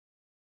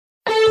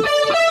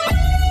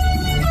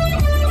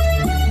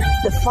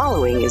The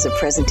following is a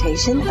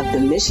presentation of the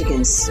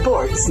Michigan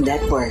Sports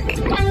Network.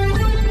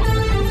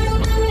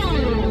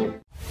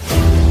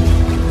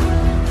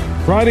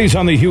 Fridays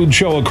on the Huge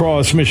Show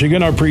across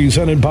Michigan are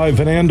presented by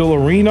Van Andel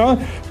Arena,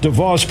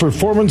 DeVos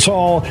Performance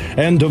Hall,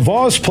 and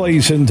DeVos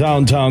Place in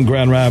downtown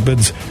Grand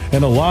Rapids.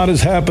 And a lot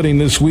is happening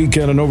this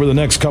weekend and over the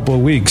next couple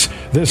of weeks.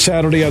 This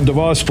Saturday at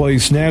DeVos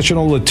Place,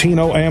 National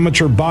Latino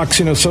Amateur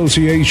Boxing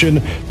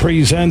Association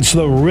presents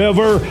the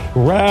River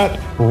Rat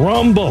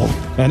Rumble,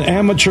 an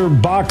amateur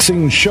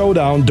boxing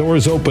showdown.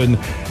 Doors open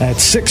at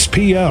 6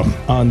 p.m.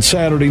 on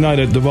Saturday night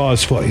at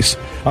DeVos Place.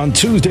 On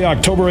Tuesday,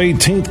 October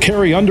 18th,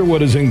 Carrie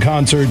Underwood is in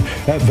concert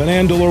at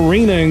Van Andel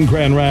Arena in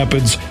Grand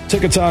Rapids.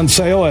 Tickets on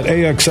sale at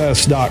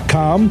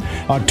AXS.com.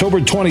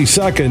 October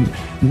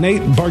 22nd,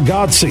 Nate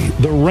Bargatze,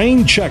 the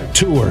Rain Check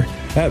Tour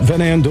at Van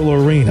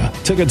Andel Arena.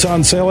 Tickets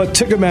on sale at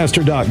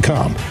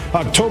Ticketmaster.com.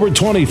 October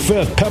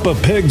 25th, Peppa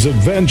Pig's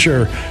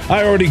Adventure.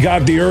 I already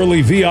got the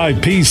early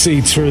VIP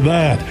seats for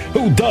that.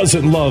 Who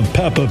doesn't love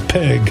Peppa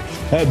Pig?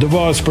 At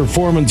DeVos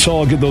Performance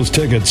Hall, get those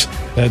tickets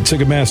at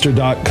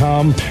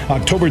Ticketmaster.com.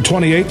 October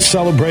 28th,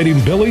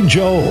 celebrating Billy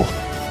Joel,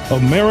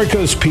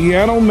 America's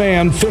Piano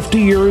Man, 50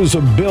 Years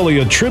of Billy,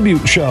 a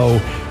tribute show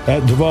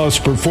at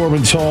DeVos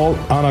Performance Hall.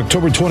 On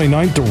October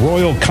 29th, the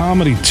Royal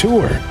Comedy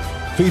Tour,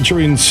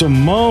 featuring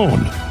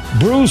Simone,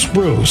 Bruce,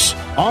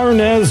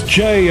 Arnez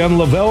J, and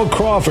Lavelle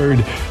Crawford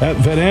at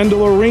Van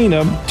Andel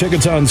Arena.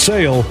 Tickets on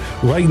sale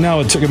right now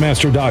at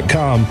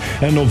Ticketmaster.com.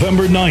 And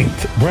November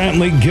 9th,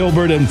 Brantley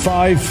Gilbert and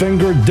Five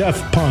Finger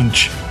Death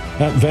Punch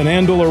at Van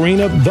Andel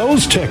Arena.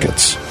 Those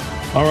tickets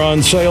are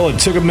on sale at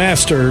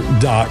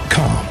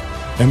Ticketmaster.com.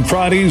 And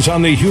Fridays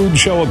on the Huge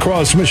Show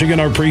across Michigan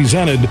are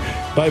presented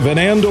by Van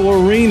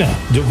Andel Arena,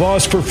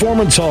 DeVos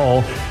Performance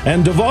Hall,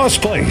 and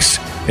DeVos Place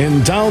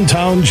in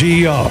downtown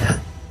GR.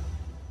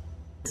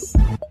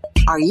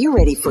 Are you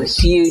ready for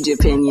huge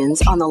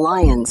opinions on the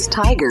Lions,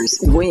 Tigers,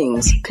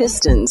 Wings,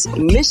 Pistons,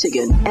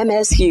 Michigan,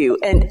 MSU,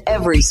 and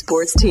every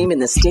sports team in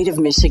the state of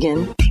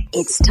Michigan?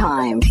 It's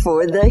time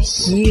for The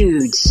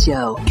Huge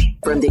Show.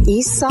 From the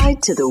east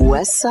side to the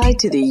west side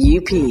to the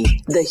UP,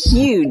 The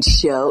Huge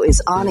Show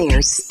is on air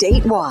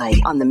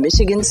statewide on the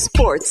Michigan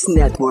Sports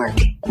Network.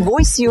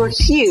 Voice your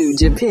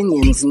huge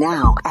opinions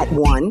now at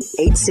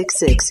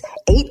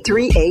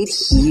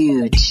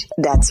 1-866-838-HUGE.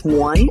 That's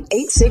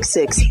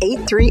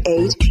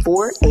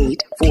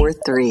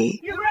 1-866-838-4843.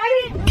 You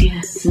ready?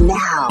 Yes.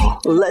 Now,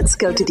 let's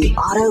go to the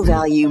Auto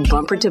Value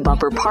Bumper to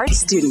Bumper Parts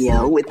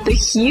Studio with the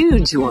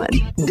huge one,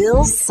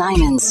 Bill Simonson.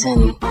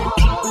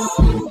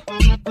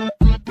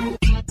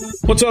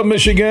 What's up,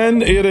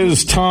 Michigan? It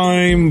is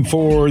time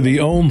for the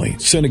only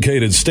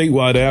syndicated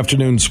statewide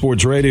afternoon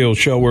sports radio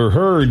show. We're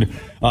heard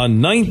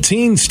on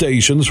 19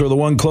 stations. For the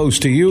one close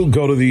to you,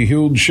 go to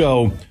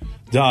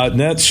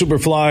thehugeshow.net.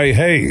 Superfly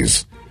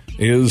Hayes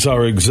is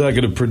our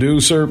executive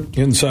producer.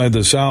 Inside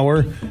this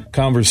hour,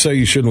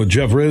 conversation with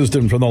Jeff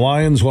Risdon from the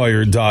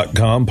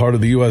LionsWire.com, part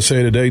of the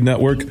USA Today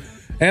network,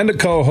 and a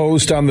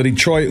co-host on the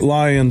Detroit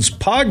Lions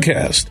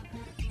podcast.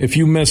 If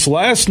you missed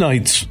last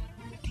night's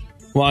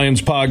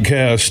Lions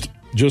podcast,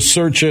 just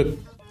search it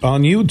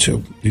on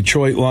YouTube,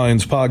 Detroit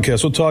Lions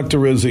podcast. We'll talk to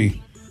Rizzy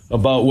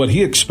about what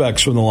he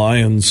expects from the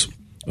Lions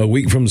a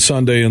week from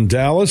Sunday in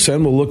Dallas,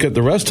 and we'll look at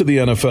the rest of the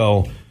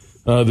NFL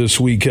this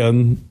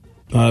weekend.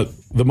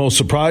 The most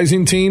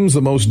surprising teams,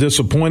 the most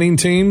disappointing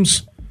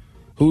teams,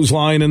 who's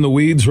lying in the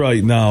weeds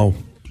right now.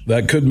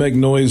 That could make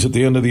noise at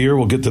the end of the year.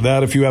 We'll get to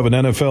that. If you have an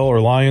NFL or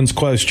Lions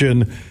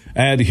question,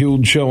 add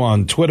Huge Show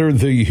on Twitter,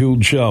 The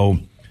Huge Show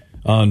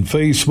on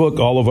Facebook.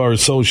 All of our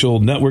social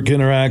network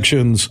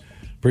interactions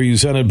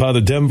presented by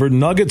the Denver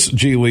Nuggets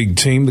G League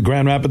team, the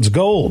Grand Rapids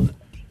Gold,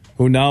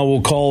 who now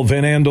will call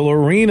Van Andel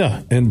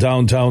Arena in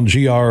downtown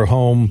GR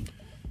home,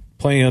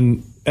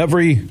 playing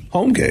every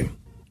home game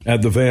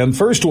at the Van.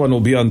 First one will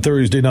be on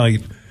Thursday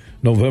night,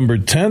 November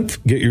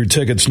 10th. Get your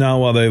tickets now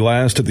while they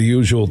last at the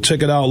usual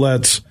ticket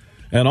outlets.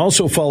 And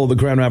also follow the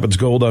Grand Rapids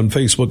Gold on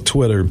Facebook,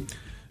 Twitter,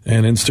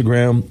 and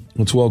Instagram.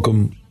 Let's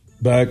welcome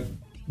back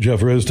Jeff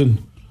Risdon.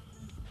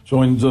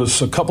 Joined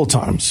us a couple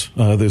times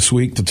this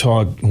week to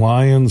talk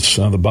Lions,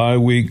 the bye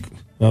week,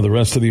 the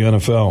rest of the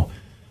NFL.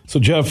 So,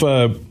 Jeff,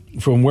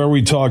 from where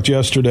we talked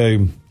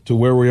yesterday to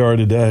where we are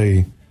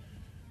today,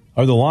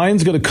 are the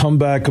Lions going to come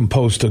back and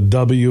post a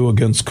W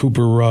against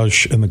Cooper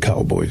Rush and the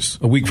Cowboys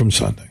a week from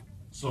Sunday?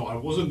 So I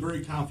wasn't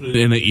very confident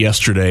in it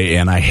yesterday,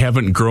 and I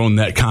haven't grown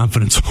that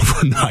confidence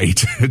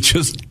overnight. It's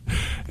just,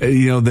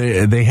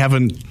 they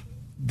haven't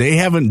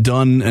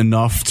done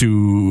enough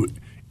to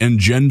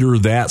engender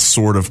that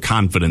sort of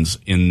confidence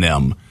in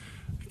them.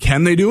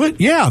 Can they do it?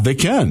 Yeah, they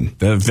can.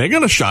 They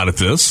got a shot at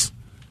this.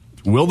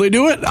 Will they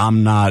do it?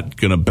 I'm not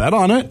going to bet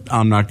on it.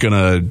 I'm not going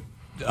to,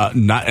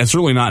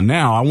 certainly not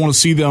now. I want to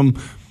see them.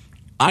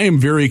 I am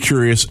very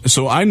curious.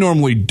 So I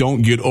normally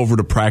don't get over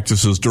to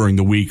practices during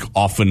the week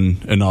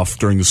often enough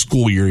during the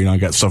school year. I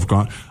got stuff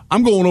going on.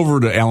 I'm going over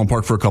to Allen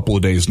Park for a couple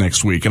of days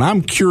next week, and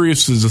I'm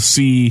curious to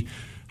see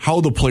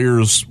how the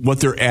players, what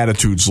their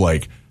attitude's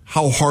like,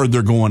 how hard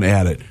they're going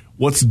at it,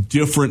 what's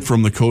different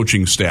from the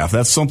coaching staff.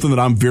 That's something that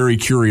I'm very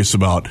curious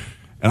about.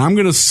 And I'm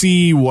going to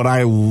see what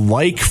I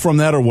like from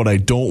that or what I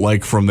don't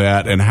like from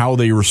that and how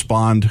they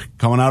respond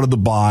coming out of the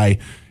bye.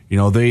 You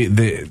know,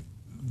 they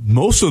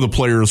most of the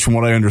players, from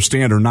what I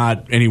understand, are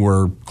not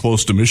anywhere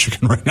close to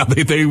Michigan right now.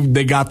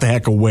 They got the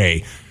heck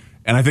away.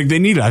 And I think they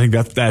need it. I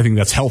think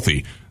that's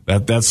healthy.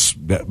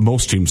 That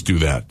most teams do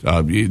that.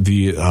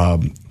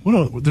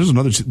 There's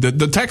another.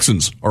 The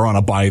Texans are on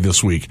a bye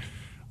this week.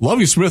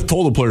 Lovie Smith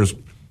told the players,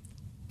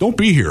 "Don't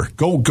be here.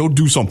 Go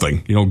do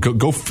something. You know,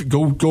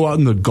 go out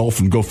in the Gulf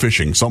and go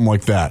fishing, something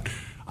like that."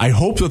 I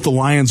hope that the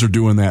Lions are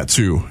doing that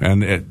too.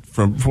 And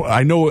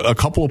I know a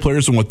couple of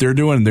players and what they're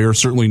doing. They're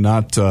certainly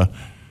not.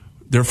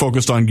 They're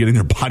focused on getting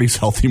their bodies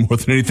healthy more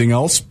than anything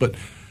else. But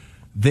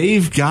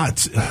they've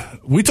got.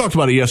 We talked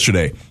about it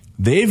yesterday.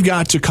 They've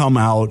got to come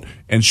out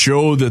and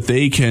show that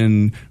they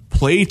can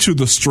play to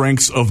the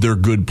strengths of their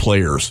good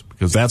players,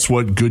 because that's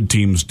what good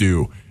teams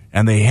do.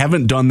 And they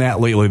haven't done that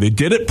lately. They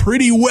did it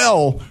pretty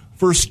well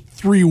first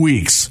 3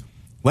 weeks.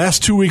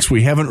 Last 2 weeks,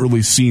 we haven't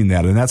really seen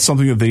that, and that's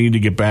something that they need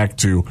to get back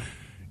to.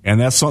 And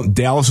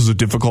Dallas is a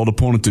difficult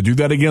opponent to do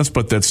that against,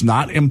 but that's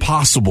not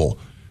impossible.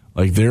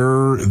 Like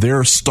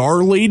they're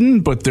star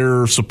laden, but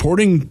their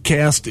supporting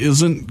cast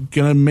isn't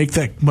going to make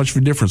that much of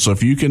a difference. So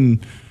if you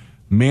can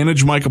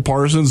manage Micah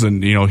Parsons,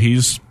 and you know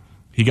he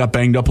got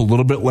banged up a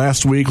little bit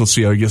last week. Let's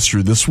see how he gets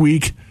through this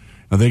week.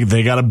 I think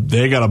they got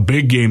a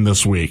big game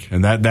this week,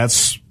 and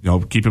that's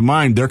keep in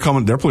mind they're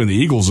playing the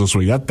Eagles this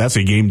week. That's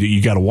a game that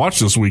you got to watch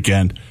this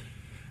weekend.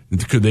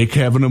 Could they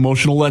have an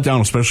emotional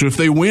letdown, especially if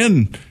they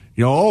win?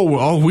 We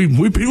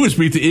just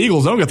beat the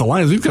Eagles. I don't got the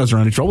Lions. These guys are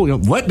in any trouble.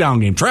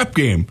 Letdown game, trap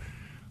game.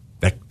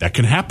 That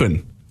can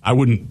happen. I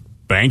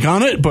wouldn't bank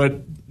on it,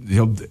 but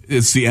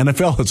it's the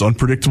NFL. It's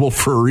unpredictable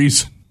for a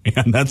reason.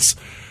 And that's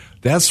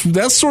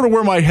sort of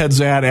where my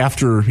head's at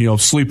after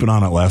sleeping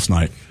on it last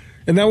night.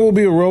 And that will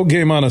be a road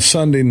game on a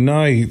Sunday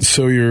night,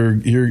 so you're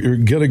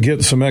gonna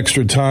get some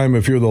extra time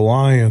if you're the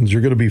Lions.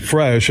 You're gonna be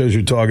fresh, as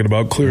you're talking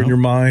about, clearing your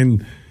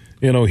mind,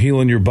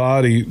 healing your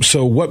body.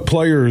 So, what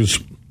players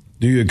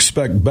do you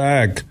expect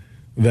back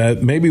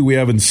that maybe we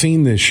haven't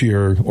seen this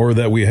year, or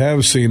that we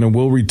have seen and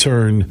will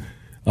return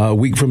a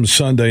week from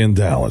Sunday in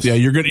Dallas? Yeah,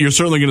 you're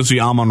certainly going to see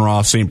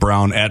Amon-Ra St.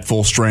 Brown at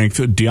full strength.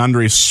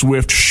 DeAndre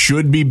Swift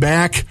should be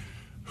back.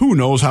 Who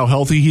knows how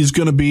healthy he's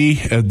going to be?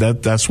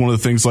 That's one of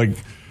the things. Like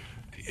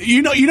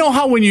you know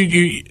how when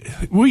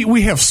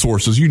we have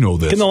sources. You know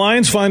this. Can the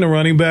Lions find a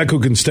running back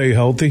who can stay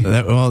healthy?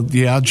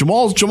 Yeah,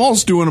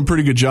 Jamal's doing a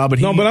pretty good job.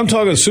 But I'm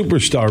talking a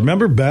superstar.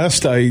 Remember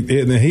Best?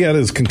 He had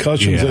his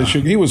concussions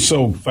issue. He was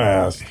so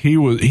fast. He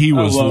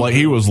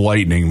was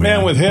lightning,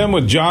 man. With him,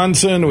 with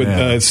Johnson,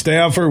 with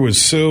Stafford, with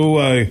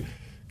Sue.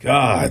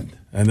 God.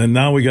 And then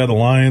now we got the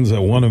Lions at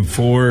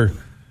 1-4.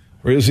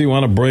 Rizzy,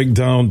 want to break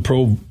down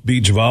pro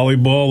beach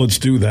volleyball? Let's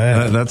do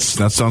that. That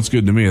sounds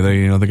good to me.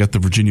 They got the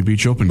Virginia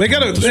Beach Open.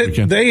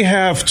 They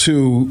have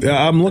to.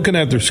 I'm looking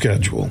at their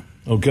schedule.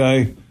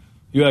 Okay,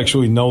 you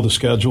actually know the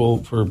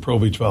schedule for pro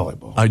beach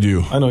volleyball. I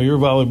do. I know you're a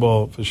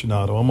volleyball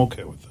aficionado. I'm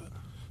okay with that.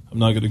 I'm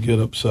not going to get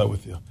upset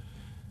with you.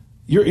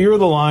 You're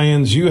the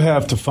Lions. You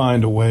have to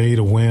find a way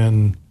to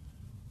win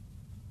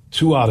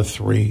 2 out of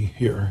 3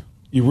 here.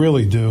 You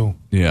really do.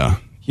 Yeah.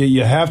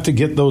 You have to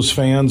get those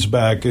fans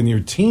back and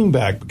your team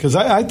back, because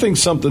I think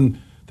something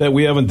that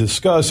we haven't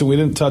discussed, and we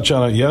didn't touch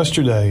on it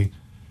yesterday,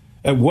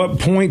 at what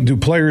point do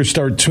players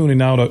start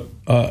tuning out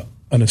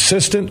an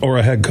assistant or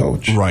a head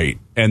coach? Right.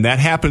 And that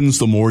happens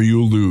the more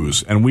you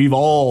lose. And we've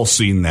all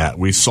seen that.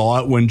 We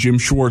saw it when Jim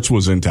Schwartz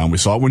was in town. We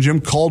saw it when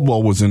Jim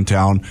Caldwell was in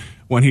town,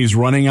 when he's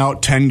running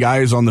out 10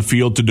 guys on the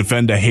field to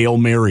defend a Hail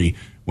Mary,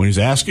 when he's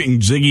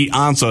asking Ziggy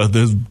Ansah,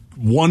 the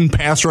one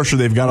pass rusher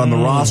they've got on the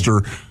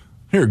roster,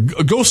 here,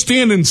 go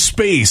stand in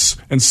space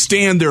and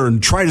stand there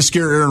and try to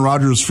scare Aaron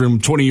Rodgers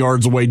from 20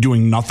 yards away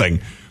doing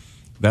nothing.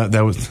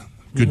 That was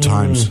good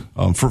times.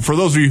 For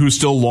those of you who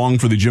still long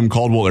for the Jim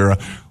Caldwell era,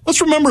 let's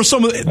remember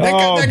some of that.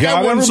 That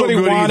guy wasn't so good.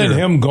 Everybody wanted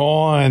him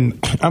gone.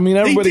 I mean,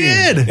 everybody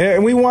did.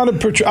 And we wanted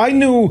Patricia. I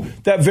knew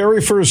that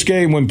very first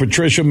game when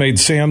Patricia made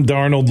Sam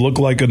Darnold look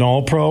like an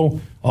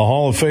All-Pro, a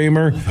Hall of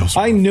Famer.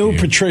 I knew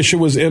Patricia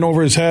was in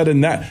over his head,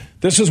 and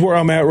this is where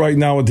I'm at right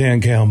now with Dan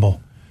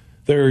Campbell.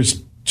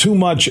 There's too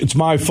much. It's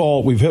my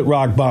fault. We've hit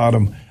rock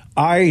bottom.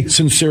 I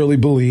sincerely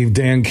believe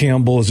Dan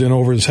Campbell is in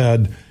over his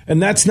head,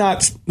 and that's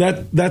not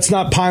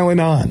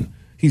piling on.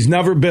 He's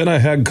never been a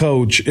head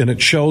coach, and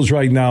it shows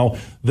right now.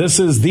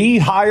 This is the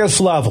highest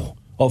level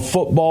of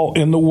football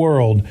in the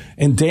world,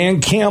 and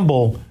Dan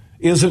Campbell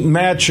isn't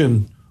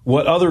matching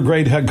what other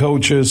great head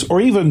coaches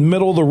or even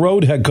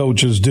middle-of-the-road head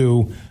coaches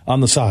do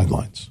on the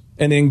sidelines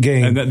and in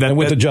game and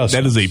with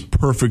adjustments. That is a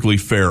perfectly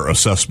fair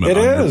assessment. It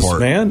is,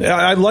 man.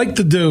 I like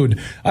the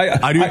dude.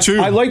 I do too.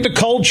 I like the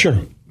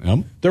culture.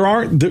 Yep.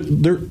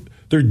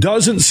 There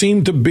doesn't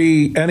seem to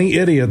be any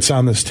idiots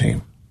on this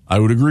team. I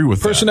would agree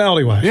with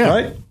personality-wise, yeah.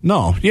 Right?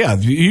 No, yeah.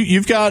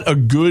 You've got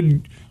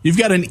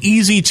an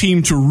easy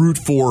team to root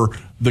for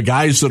the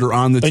guys that are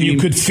on the team. And you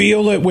could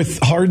feel it with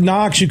Hard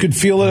Knocks. You could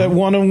feel it at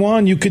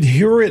 1-on-1. You could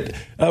hear it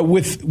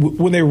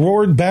when they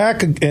roared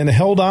back and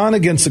held on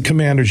against the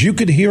Commanders. You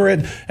could hear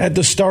it at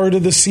the start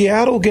of the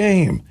Seattle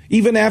game,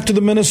 even after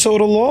the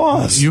Minnesota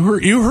loss. You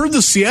heard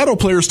the Seattle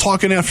players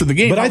talking after the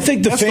game. But I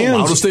think the That's fans. the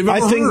loudest they've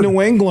ever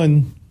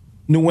heard.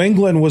 New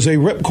England was a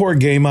ripcord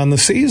game on the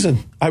season.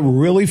 I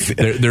really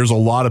feel there's a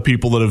lot of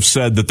people that have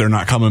said that they're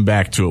not coming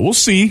back to it. We'll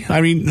see. I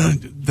mean,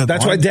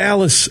 that's why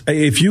Dallas,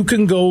 if you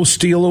can go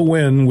steal a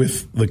win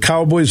with the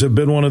Cowboys, have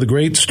been one of the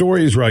great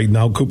stories right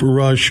now, Cooper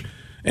Rush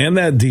and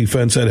that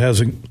defense that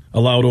hasn't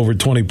allowed over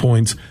 20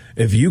 points.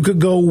 If you could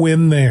go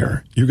win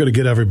there, you're going to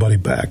get everybody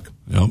back.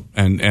 Yep.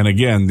 And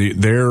again,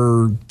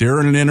 they're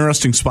in an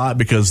interesting spot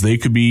because they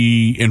could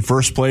be in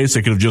first place.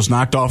 They could have just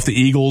knocked off the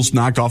Eagles,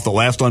 knocked off the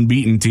last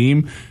unbeaten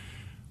team,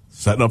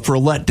 setting up for a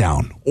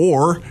letdown.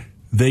 Or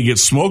they get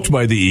smoked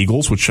by the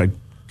Eagles, which I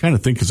kind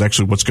of think is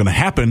actually what's going to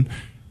happen.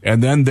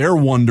 And then they're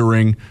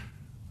wondering,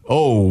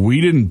 oh,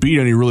 we didn't beat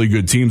any really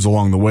good teams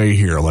along the way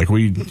here. Like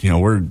we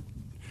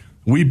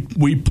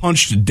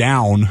punched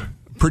down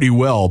pretty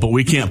well, but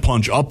we can't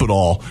punch up at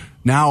all.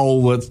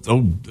 Now it's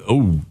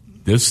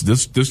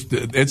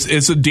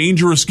a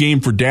dangerous game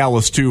for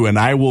Dallas too. And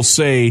I will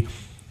say,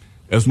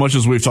 as much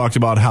as we've talked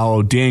about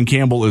how Dan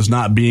Campbell is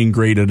not being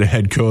great at a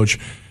head coach,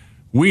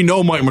 we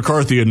know Mike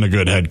McCarthy isn't a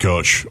good head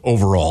coach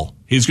overall.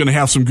 He's going to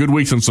have some good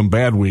weeks and some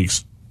bad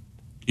weeks.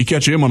 You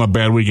catch him on a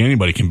bad week,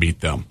 anybody can beat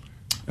them.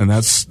 And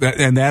that's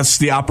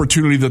the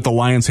opportunity that the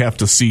Lions have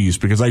to seize,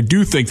 because I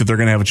do think that they're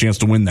going to have a chance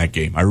to win that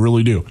game. I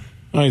really do.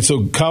 All right,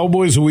 so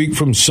Cowboys a week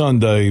from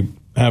Sunday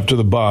after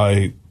the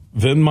bye.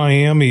 Then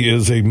Miami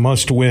is a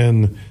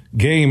must-win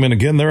game. And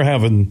again, they're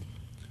having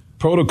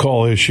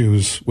protocol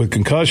issues with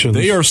concussions.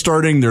 They are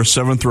starting their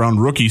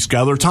 7th-round rookie,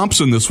 Skylar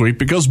Thompson, this week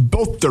because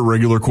both their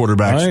regular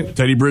quarterbacks, right,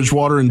 Teddy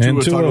Bridgewater and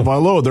Tua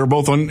Tagovailoa, they're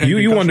both on.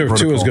 You wonder if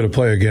Tua's going to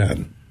play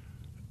again.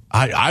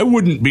 I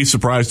wouldn't be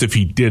surprised if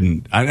he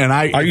didn't.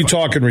 Are you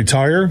talking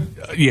retire?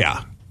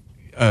 Yeah.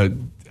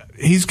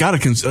 He's got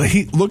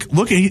to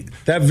look at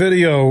that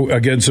video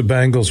against the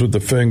Bengals with the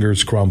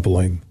fingers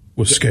crumpling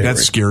was scary.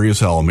 That's scary as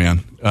hell,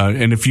 man.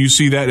 And if you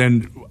see that,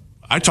 and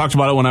I talked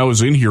about it when I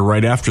was in here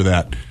right after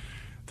that.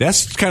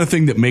 That's the kind of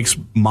thing that makes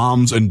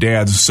moms and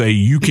dads say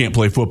you can't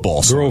play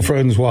football.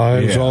 Girlfriends,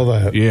 wives, all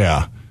that.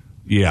 Yeah.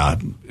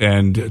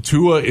 And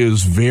Tua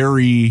is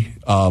very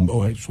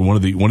one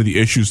of the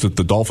issues that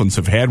the Dolphins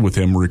have had with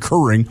him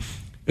recurring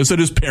is that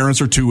his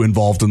parents are too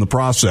involved in the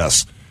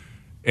process.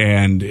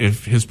 And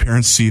if his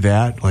parents see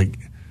that,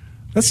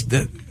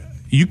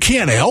 you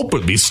can't help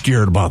but be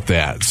scared about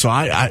that. So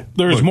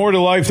there's more to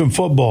life than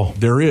football.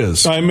 There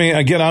is. I mean,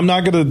 again, I'm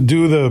not going to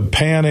do the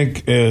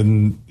panic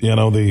and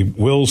the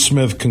Will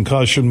Smith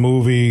concussion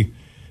movie.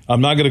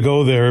 I'm not going to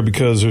go there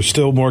because there's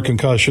still more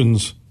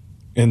concussions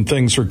and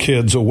things for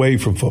kids away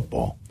from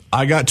football.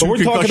 I got 2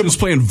 concussions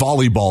playing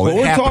volleyball. But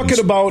we're talking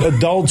about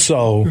adults,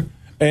 though,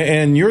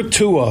 and you're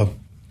Tua,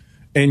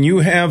 and you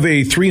have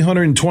a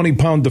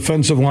 320-pound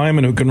defensive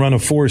lineman who can run a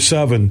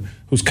 4.7,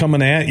 who's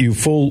coming at you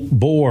full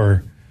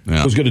bore.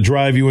 Yeah. Who's going to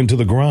drive you into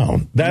the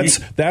ground.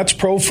 That's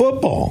pro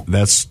football.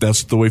 That's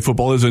the way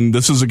football is. And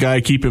this is a guy,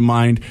 keep in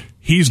mind,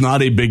 he's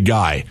not a big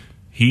guy.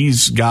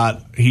 He's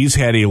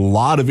had a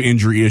lot of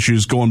injury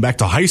issues going back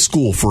to high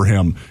school for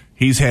him.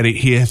 He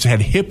has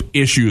had hip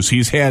issues.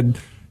 He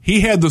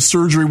had the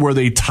surgery where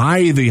they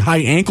tie the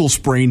high ankle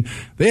sprain.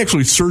 They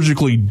actually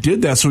surgically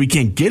did that so he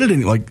can't get it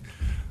in.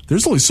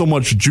 There's only so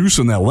much juice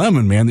in that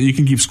lemon, man, that you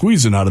can keep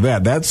squeezing out of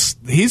that.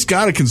 He's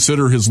got to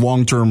consider his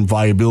long-term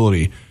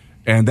viability.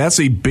 And that's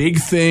a big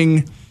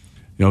thing,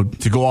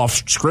 to go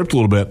off script a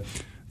little bit.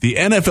 The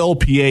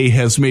NFLPA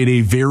has made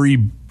a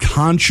very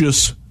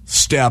conscious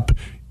step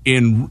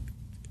in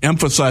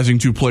emphasizing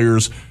to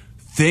players,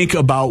 think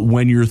about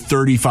when you're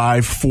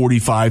 35,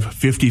 45,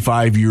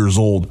 55 years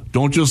old.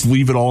 Don't just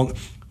leave it all.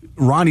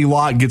 Ronnie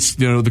Lott gets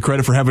the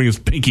credit for having his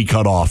pinky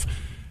cut off.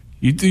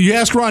 You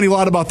ask Ronnie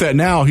Lott about that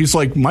now, he's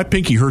like, my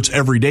pinky hurts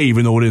every day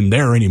even though it isn't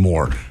there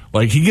anymore.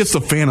 He gets the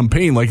phantom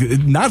pain.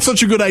 Not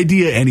such a good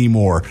idea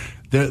anymore.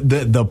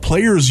 The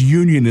players'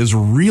 union is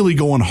really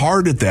going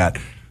hard at that.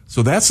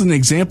 So that's an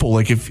example.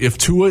 If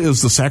Tua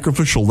is the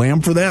sacrificial lamb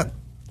for that,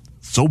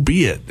 so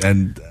be it.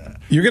 And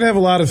you're going to have a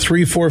lot of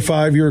 3, 4,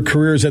 5-year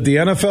careers at the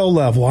NFL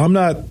level. I'm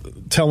not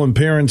telling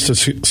parents to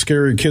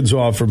scare your kids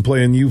off from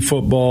playing youth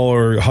football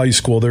or high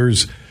school.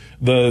 There's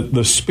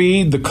the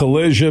speed, the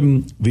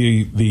collision,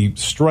 the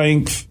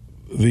strength,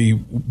 the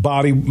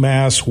body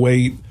mass,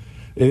 weight.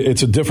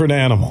 It's a different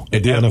animal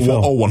at the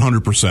NFL. Oh,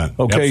 100%.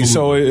 Okay, absolutely.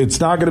 So it's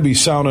not going to be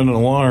sounding an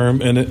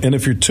alarm. And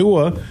if you're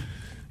Tua,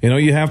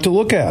 you have to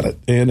look at it.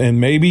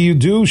 And maybe you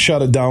do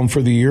shut it down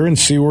for the year and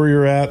see where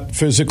you're at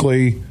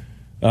physically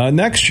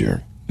next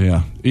year.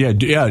 Yeah.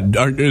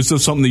 Is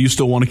this something that you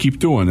still want to keep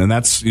doing? And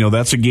that's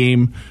a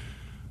game.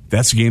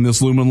 That's a game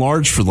that's looming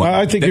large for them.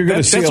 I think you're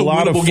going to see a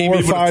lot of 4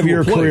 or 5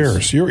 year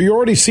careers. You're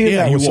already seeing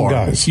that with some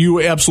guys.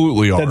 You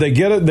absolutely are. That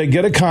they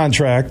get a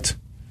contract.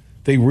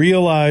 They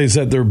realize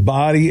that their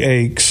body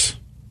aches.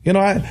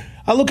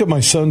 I look at my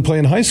son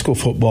playing high school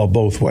football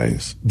both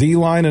ways,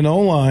 D-line and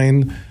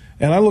O-line,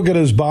 and I look at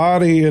his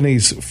body, and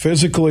he's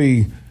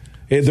physically.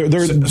 He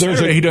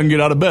doesn't get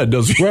out of bed,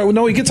 does he? Right,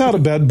 no, he gets out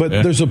of bed, but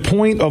there's a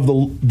point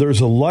there's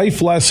a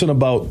life lesson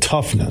about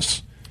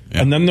toughness,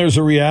 and then there's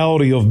a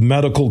reality of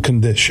medical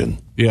condition.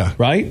 Yeah.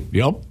 Right?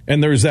 Yep.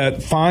 And there's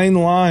that fine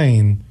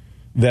line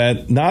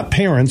that not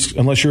parents,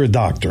 unless you're a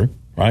doctor,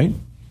 right?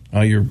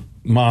 Your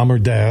mom or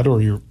dad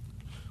or your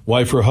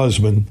wife or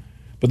husband,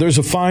 but there's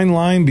a fine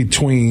line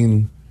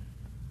between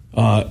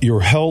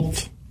your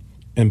health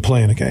and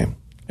playing a game.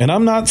 And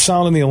I'm not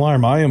sounding the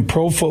alarm. I am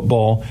pro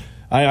football.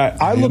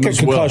 I look at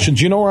concussions.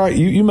 Well. You know where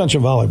you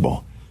mentioned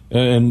volleyball,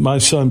 and my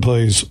son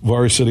plays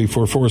varsity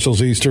for Forest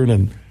Hills Eastern,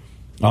 and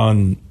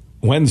on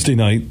Wednesday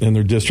night in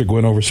their district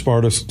win over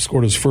Sparta,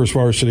 scored his first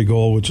varsity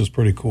goal, which is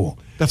pretty cool.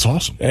 That's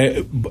awesome.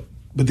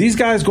 But these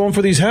guys going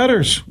for these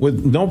headers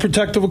with no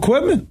protective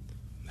equipment,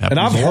 and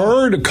I've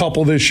heard a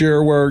couple this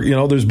year where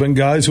there's been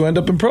guys who end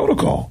up in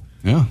protocol.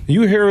 Yeah,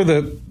 you hear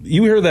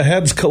the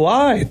heads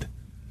collide.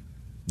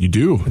 You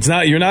do.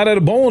 You're not at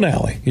a bowling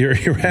alley. You're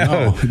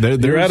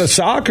at a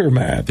soccer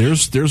match.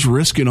 There's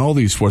risk in all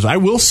these sports. I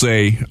will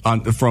say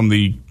from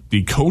the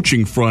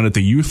coaching front at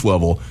the youth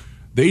level,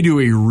 they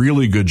do a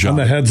really good job. On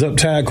the heads up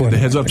tackling. The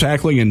heads up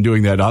tackling and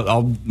doing that.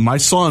 My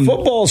son.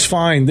 Football's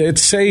fine.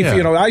 It's safe.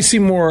 Yeah. I see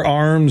more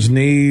arms,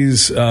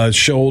 knees,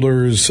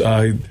 shoulders.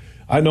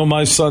 I know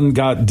my son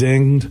got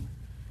dinged,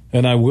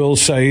 and I will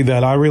say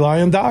that I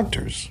rely on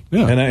doctors.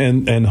 Yeah.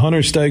 And Hunter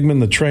Stegman,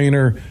 the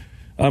trainer.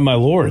 My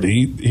Lord,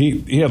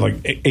 he had like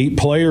 8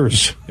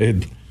 players.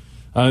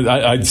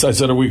 I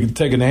said, "Are we going to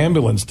take an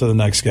ambulance to the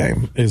next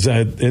game?"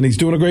 And he's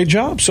doing a great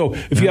job. So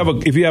if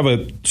you have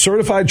a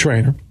certified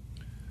trainer,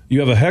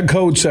 you have a head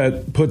coach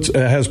that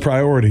has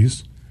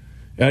priorities.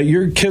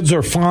 Your kids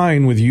are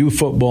fine with youth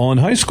football and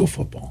high school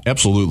football.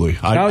 Absolutely.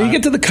 Now you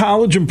get to the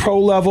college and pro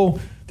level.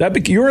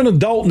 You're an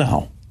adult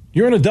now.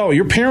 You're an adult.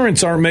 Your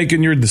parents aren't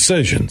making your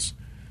decisions.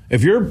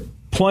 If you're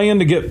playing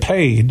to get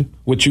paid,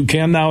 which you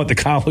can now at the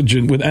college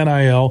and with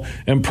NIL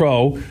and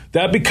pro,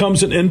 that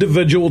becomes an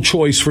individual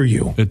choice for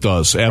you. It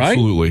does,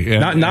 absolutely.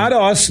 Right? Not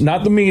us,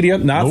 not the media,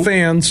 not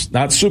fans,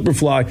 not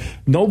Superfly,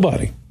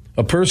 nobody.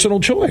 A personal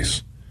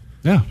choice.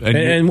 Yeah.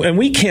 And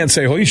we can't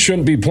say, he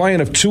shouldn't be playing.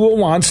 If Tua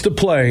wants to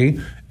play,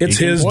 it's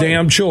his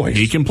damn choice.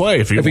 He can play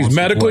if he's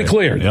medically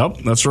cleared. Yep,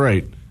 that's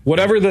right.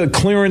 Whatever the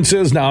clearance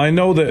is now, I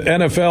know the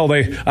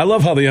NFL, I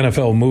love how the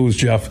NFL moves,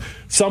 Jeff.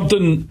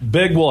 Something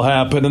big will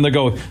happen, and they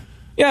go,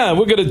 yeah,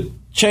 we're going to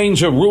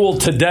change a rule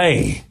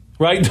today,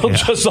 right? They'll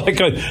just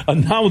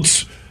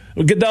announce.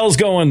 Goodell's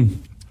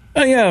going,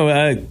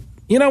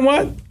 you know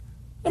what?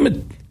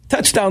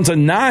 Touchdowns are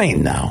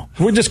 9 now.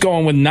 We're just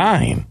going with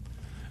 9.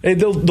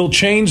 They'll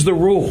change the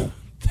rule.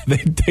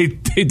 They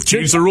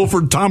changed the rule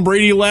for Tom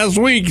Brady last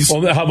week.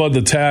 Well, how about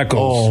the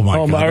tackles? Oh,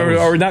 my God.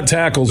 Or not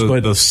tackles,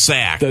 but the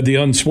sack. The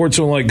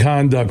unsportsmanlike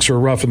conducts or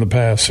roughing the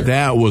passer.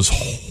 That was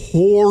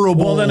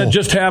horrible. Well, then it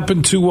just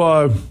happened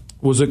to,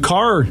 was it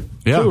Carr,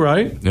 too,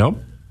 right? Yep.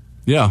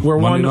 Yeah,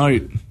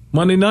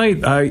 Monday night.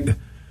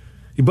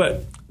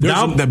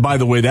 By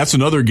the way, that's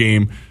another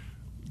game.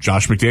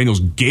 Josh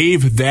McDaniels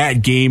gave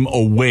that game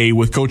away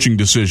with coaching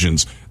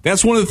decisions.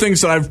 That's one of the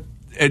things that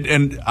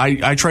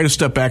I try to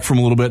step back from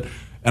a little bit,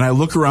 and I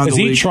look around the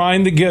league. Is he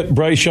trying to get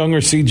Bryce Young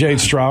or C.J.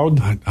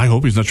 Stroud? I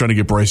hope he's not trying to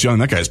get Bryce Young.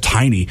 That guy's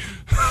tiny.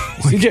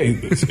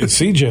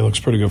 C.J. looks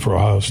pretty good for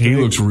Ohio State. He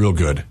looks real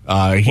good.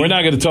 We're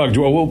not going to talk.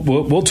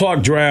 We'll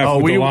talk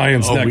draft with the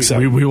Lions next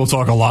time. We will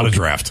talk a lot of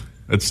draft.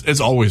 It's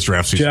always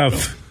draft season.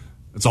 Jeff.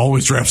 It's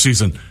always draft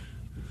season.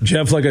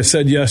 Jeff, like I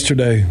said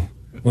yesterday,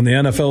 when the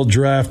NFL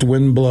draft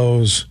wind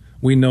blows,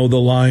 we know the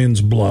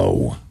Lions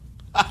blow.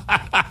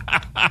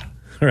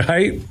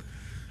 Right?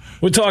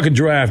 We're talking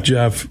draft,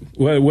 Jeff.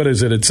 What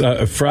is it? It's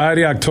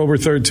Friday, October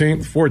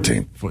 13th?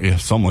 14th. Yeah,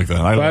 something like that.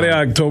 Friday,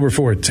 October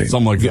 14th.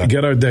 Something like that.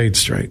 Get our dates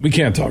straight. We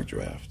can't talk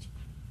draft.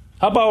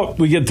 How about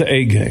we get to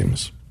 8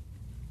 games?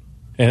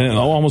 And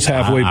almost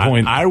halfway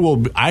point.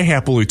 I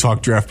happily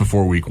talk draft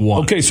before week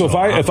 1. Okay, so if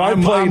I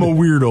played, I'm a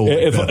weirdo.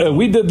 If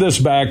we did this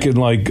back in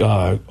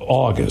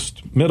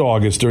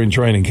mid-August during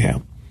training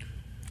camp,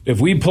 if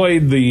we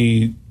played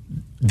the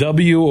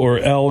W or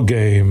L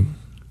game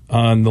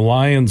on the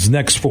Lions'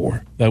 next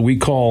 4 that we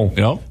call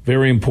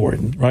very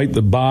important, right?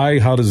 The bye,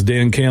 how does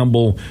Dan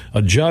Campbell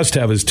adjust,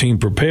 have his team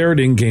prepared,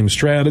 in-game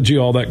strategy,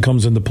 all that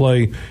comes into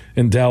play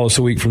in Dallas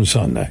a week from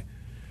Sunday.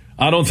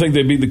 I don't think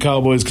they beat the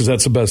Cowboys because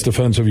that's the best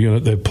defensive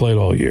unit they've played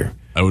all year.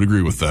 I would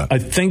agree with that. I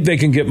think they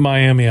can get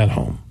Miami at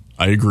home.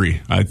 I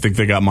agree. I think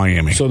they got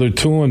Miami. So they're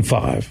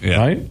 2-5,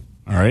 right?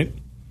 All right.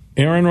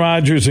 Aaron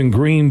Rodgers in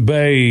Green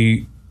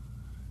Bay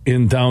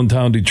in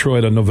downtown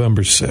Detroit on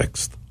November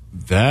 6th.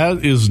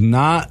 That is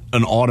not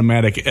an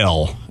automatic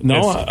L.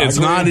 No, it's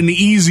not an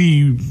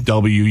easy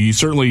W. You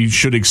certainly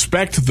should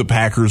expect the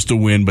Packers to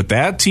win, but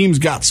that team's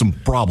got some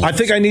problems. I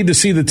think I need to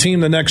see the team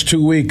the next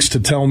 2 weeks to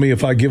tell me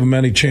if I give them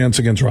any chance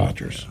against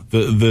Rodgers.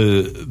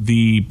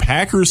 The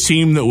Packers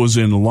team that was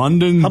in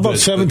London. How about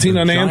 17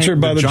 unanswered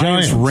by the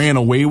Giants? Ran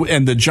away,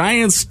 and the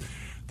Giants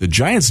The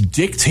Giants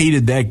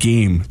dictated that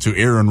game to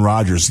Aaron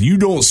Rodgers. You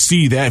don't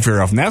see that very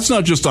often. That's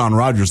not just on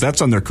Rodgers.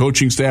 That's on their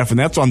coaching staff, and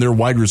that's on their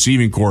wide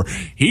receiving core.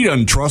 He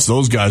doesn't trust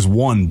those guys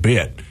one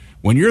bit.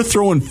 When you're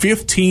throwing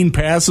 15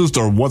 passes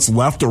to what's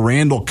left of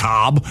Randall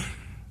Cobb,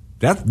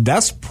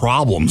 that's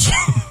problems.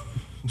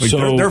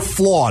 So, they're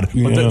flawed,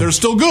 but they're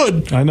still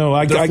good. I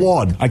know. They're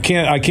flawed. I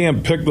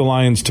can't pick the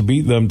Lions to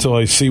beat them until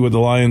I see what the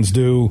Lions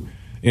do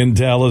in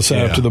Dallas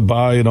after the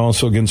bye and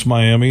also against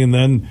Miami. And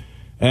then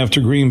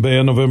after Green Bay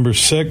on November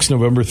 6th,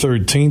 November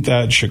 13th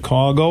at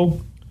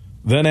Chicago,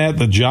 then at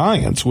the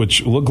Giants,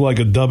 which looked like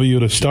a W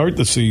to start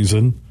the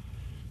season.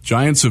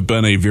 Giants have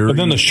been a very But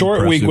then the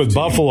short week with team.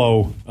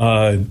 Buffalo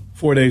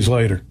 4 days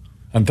later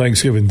on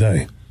Thanksgiving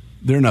Day.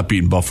 They're not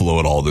beating Buffalo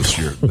at all this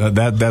year.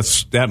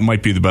 That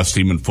might be the best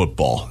team in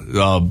football.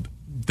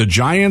 The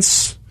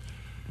Giants,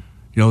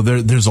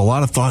 there's a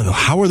lot of thought.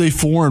 How are they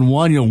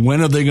 4-1?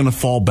 When are they going to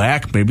fall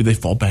back? Maybe they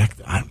fall back.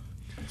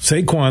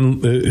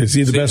 Saquon, is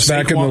he the best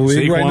back in the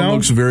league Saquon right now?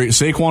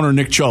 Saquon or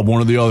Nick Chubb, one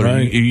or the other.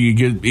 Right. You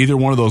get either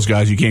one of those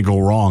guys, you can't go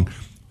wrong.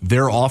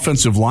 Their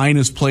offensive line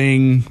is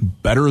playing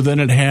better than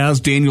it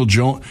has. Daniel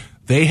Jones.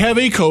 They have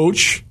a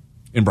coach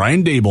in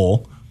Brian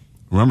Daboll.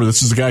 Remember,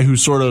 this is the guy who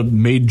sort of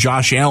made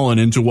Josh Allen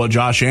into what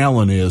Josh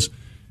Allen is.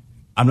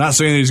 I'm not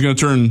saying that he's going to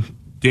turn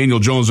Daniel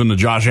Jones into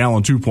Josh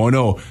Allen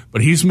 2.0,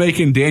 but he's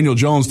making Daniel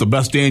Jones the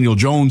best Daniel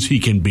Jones he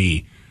can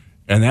be.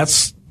 And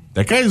that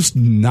guy's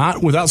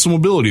not without some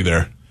ability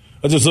there.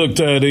 I just looked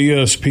at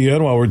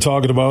ESPN while we're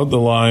talking about the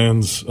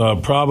Lions.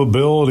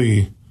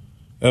 Probability,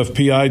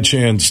 FPI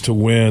chance to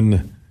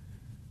win.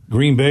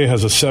 Green Bay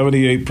has a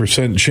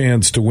 78%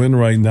 chance to win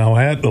right now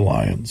at the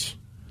Lions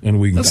in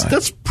week 9.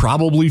 That's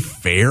probably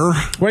fair.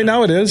 Right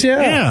now it is,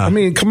 yeah. I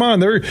mean, come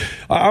on.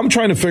 I'm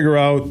trying to figure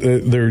out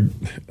they're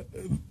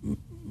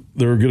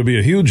going to be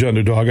a huge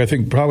underdog. I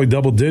think probably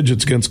double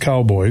digits against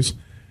Cowboys.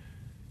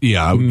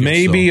 Yeah,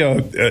 maybe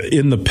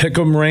in the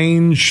pick'em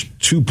range,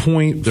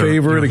 2-point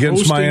favorite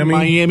against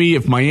Miami.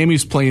 If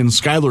Miami's playing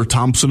Skylar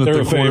Thompson at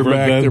their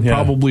quarterback, they're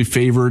probably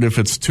favored. If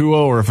it's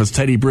Tua or if it's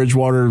Teddy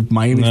Bridgewater,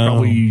 Miami's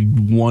probably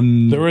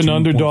one. They're an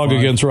underdog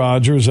against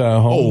Rodgers at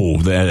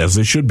home. As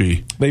they should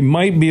be. They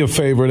might be a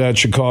favorite at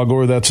Chicago,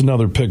 or that's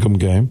another pick'em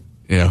game.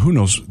 Yeah, who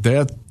knows?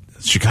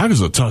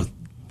 Chicago's a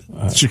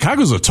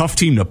tough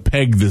team to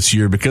peg this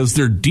year because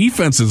their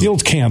defense is.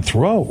 Fields can't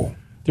throw.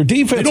 Their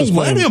defense they don't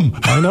let him.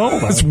 I know.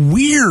 That's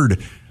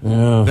weird.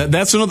 Yeah.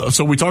 That's another.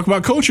 So we talk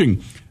about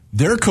coaching.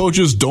 Their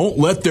coaches don't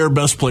let their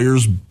best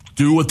players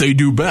do what they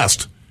do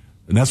best,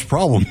 and that's a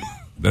problem.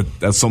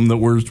 That's something that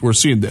we're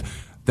seeing.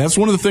 That's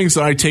one of the things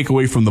that I take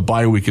away from the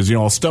bye week is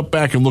I'll step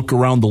back and look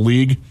around the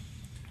league.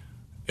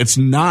 It's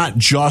not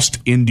just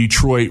in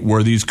Detroit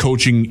where these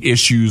coaching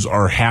issues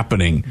are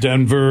happening.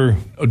 Denver,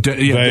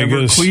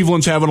 Vegas.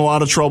 Cleveland's having a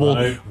lot of trouble.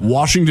 Right.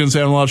 Washington's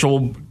having a lot of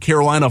trouble.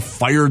 Carolina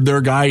fired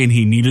their guy and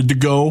he needed to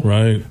go.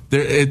 Right.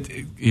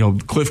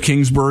 Cliff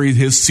Kingsbury,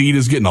 his seat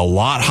is getting a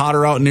lot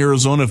hotter out in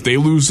Arizona. If they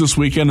lose this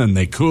weekend, and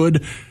they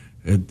could,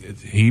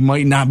 he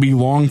might not be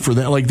long for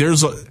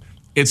that.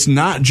 It's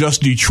not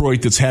just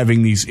Detroit that's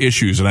having these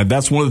issues, and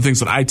that's one of the things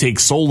that I take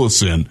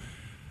solace in.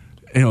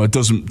 It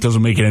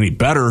doesn't make it any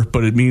better,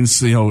 but it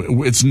means,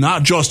 it's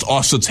not just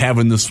us that's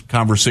having this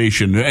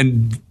conversation.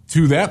 And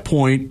to that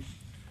point,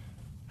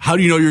 how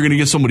do you know you're going to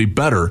get somebody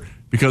better?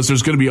 Because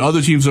there's going to be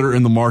other teams that are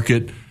in the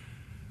market.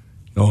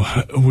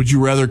 Would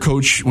you rather,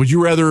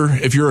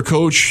 if you're a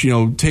coach,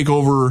 take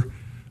over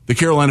the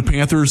Carolina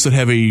Panthers that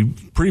have a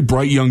pretty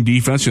bright young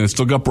defense? They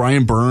still got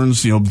Brian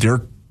Burns,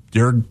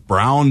 Derek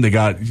Brown, they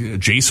got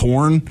Jace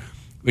Horn.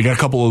 They got a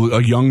couple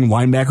of young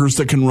linebackers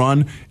that can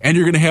run, and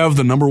you're going to have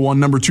the number 1,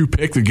 number 2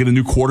 pick to get a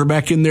new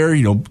quarterback in there.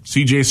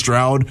 C.J.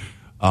 Stroud.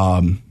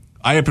 I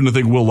happen to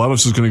think Will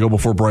Levis is going to go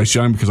before Bryce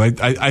Young because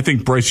I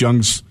think Bryce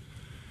Young's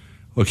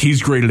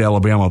he's great at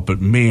Alabama,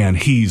 but man,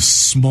 he's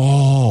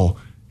small.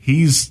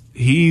 He's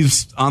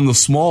on the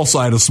small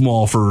side of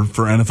small for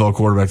NFL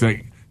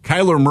quarterbacks.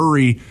 Kyler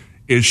Murray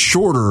is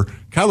shorter.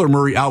 Kyler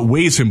Murray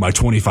outweighs him by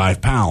 25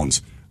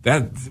 pounds.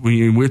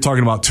 We're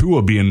talking about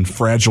Tua being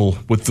fragile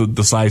with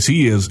the size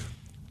he is.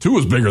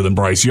 Tua's bigger than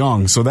Bryce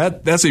Young, so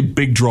that's a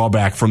big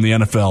drawback from the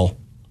NFL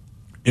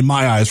in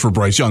my eyes for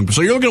Bryce Young.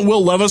 So you're looking at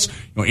Will Levis.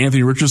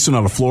 Anthony Richardson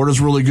out of Florida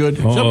is really good.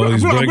 I'm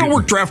going to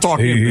work draft talk.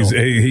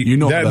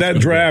 That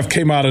draft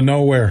came out of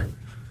nowhere.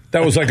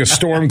 That was like a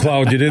storm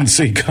cloud you didn't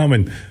see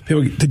coming.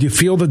 Did you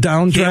feel the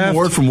downdraft? Cam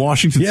Ward from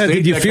Washington State.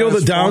 Did you feel the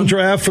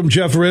downdraft from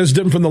Jeff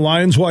Risdon from the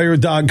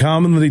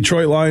LionsWire.com and the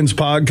Detroit Lions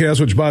podcast,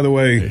 which, by the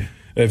way,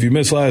 if you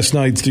missed last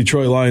night's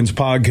Detroit Lions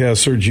podcast,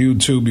 search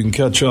YouTube. You can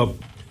catch up,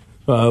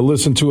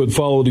 listen to it,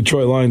 follow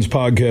Detroit Lions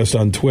podcast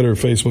on Twitter,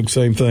 Facebook,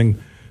 same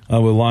thing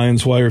with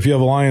Lions Wire. If you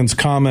have a Lions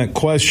comment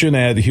question,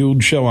 add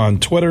Huge Show on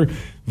Twitter,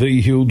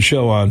 The Huge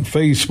Show on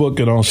Facebook,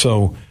 and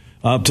also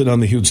opt in on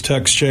the Huge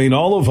text chain.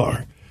 All of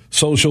our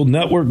social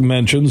network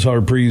mentions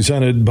are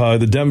presented by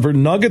the Denver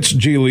Nuggets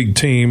G League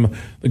team,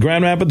 the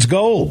Grand Rapids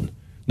Gold,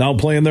 now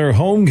playing their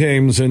home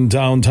games in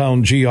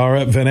downtown GR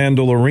at Van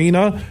Andel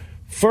Arena.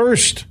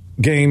 First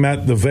game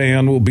at the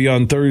Van will be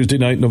on Thursday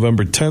night,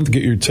 November 10th.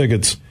 Get your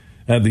tickets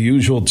at the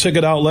usual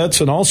ticket outlets,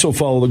 and also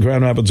follow the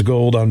Grand Rapids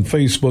Gold on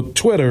Facebook,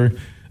 Twitter,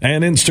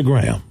 and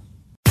Instagram.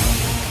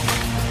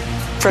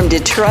 From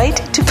Detroit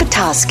to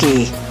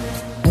Petoskey,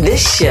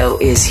 this show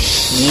is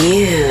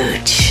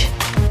huge.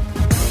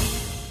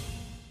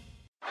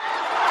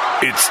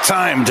 It's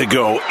time to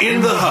go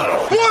in the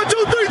huddle. 1,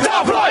 2, 3,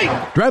 top flight!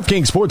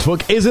 DraftKings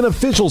Sportsbook is an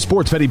official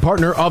sports betting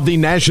partner of the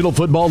National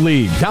Football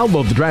League.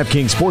 Download the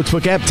DraftKings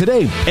Sportsbook app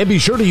today and be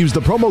sure to use the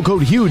promo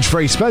code HUGE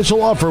for a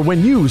special offer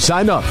when you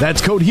sign up.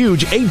 That's code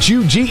HUGE,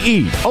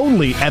 H-U-G-E,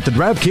 only at the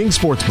DraftKings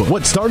Sportsbook.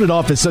 What started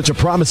off as such a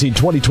promising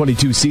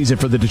 2022 season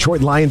for the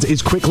Detroit Lions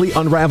is quickly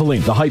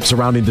unraveling. The hype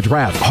surrounding the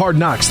draft, hard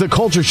knocks, the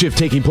culture shift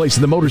taking place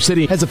in the Motor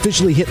City has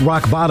officially hit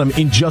rock bottom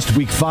in just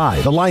week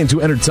 5. The Lions,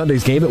 who entered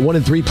Sunday's game at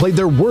 1-3, played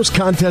their worst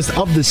contest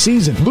of the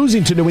season,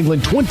 losing to New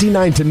England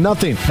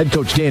 29-0. Head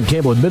coach Dan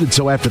Campbell admitted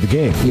so after the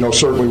game.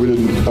 Certainly we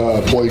didn't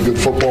play good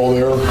football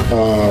there.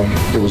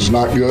 It was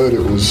not good.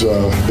 It was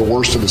the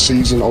worst of the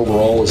season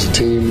overall as a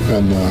team,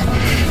 and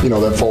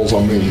that falls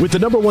on me. With the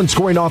number 1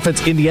 scoring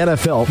offense in the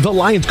NFL, the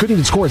Lions couldn't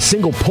even score a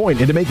single point,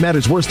 and to make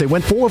matters worse, they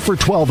went 4 for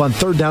 12 on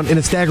 3rd down and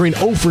a staggering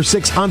 0 for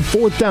 6 on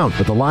 4th down.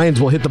 But the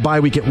Lions will hit the bye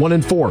week at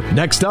 1-4.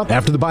 Next up,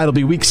 after the bye, it'll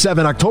be week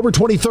 7, October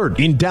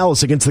 23rd in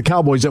Dallas against the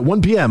Cowboys at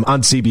 1 p.m.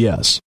 on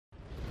CBS.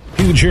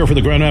 Huge here for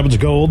the Grand Rapids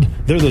Gold.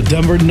 They're the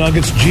Denver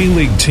Nuggets G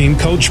League team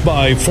coached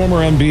by former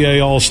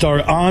NBA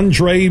All-Star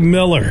Andre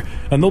Miller.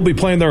 And they'll be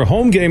playing their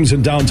home games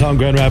in downtown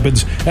Grand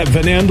Rapids at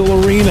Van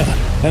Andel Arena.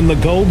 And the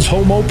Gold's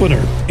home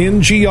opener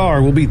in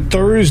GR will be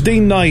Thursday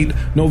night,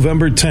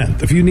 November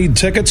 10th. If you need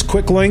tickets,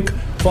 quick link,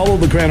 follow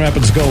the Grand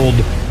Rapids Gold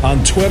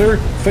on Twitter,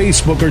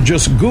 Facebook, or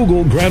just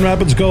Google Grand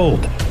Rapids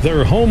Gold.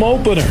 Their home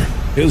opener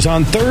is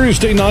on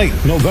Thursday night,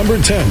 November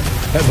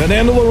 10th at Van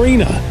Andel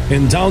Arena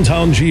in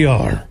downtown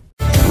GR.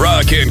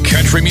 Rock and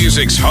country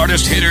music's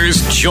hardest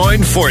hitters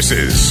join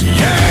forces.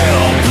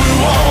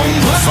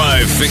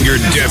 Five Finger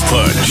Death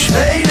Punch.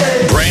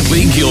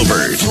 Brantley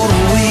Gilbert.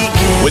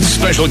 With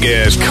special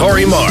guest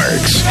Corey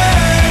Marks.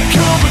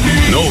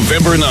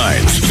 November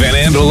 9th, Van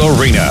Andel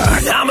Arena.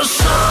 I'm a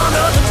son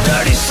of the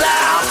dirty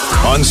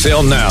South. On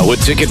sale now at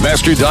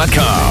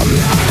Ticketmaster.com.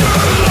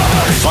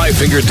 Five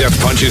Finger Death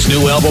Punch's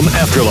new album,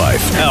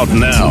 Afterlife, out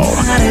now.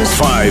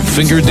 Five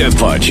Finger Death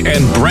Punch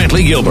and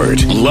Brantley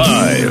Gilbert,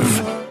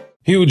 live.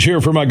 Huge here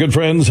for my good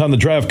friends on the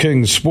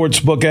DraftKings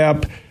Sportsbook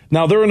app.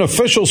 Now, they're an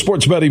official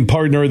sports betting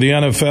partner of the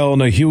NFL,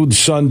 and a huge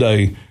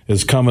Sunday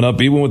is coming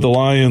up. Even with the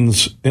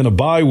Lions in a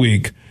bye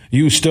week,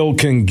 you still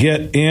can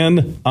get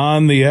in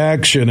on the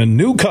action. And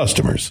new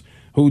customers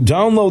who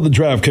download the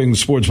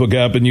DraftKings Sportsbook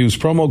app and use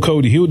promo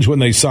code HUGE when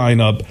they sign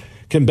up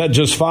can bet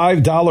just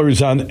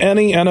 $5 on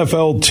any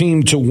NFL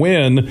team to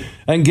win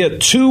and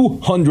get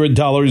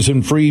 $200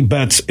 in free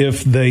bets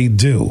if they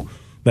do.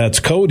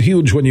 That's code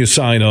HUGE when you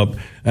sign up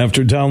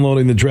after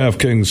downloading the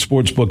DraftKings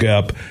Sportsbook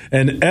app.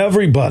 And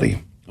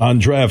everybody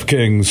on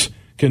DraftKings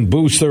can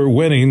boost their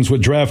winnings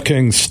with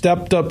DraftKings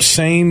stepped-up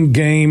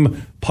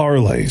same-game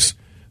parlays.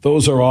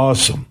 Those are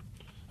awesome.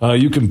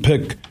 You can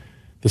pick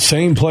the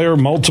same player,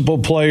 multiple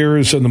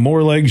players, and the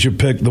more legs you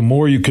pick, the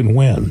more you can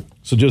win.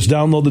 So just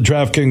download the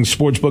DraftKings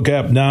Sportsbook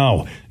app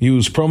now.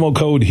 Use promo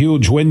code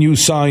HUGE when you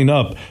sign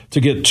up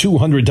to get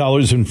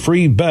 $200 in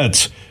free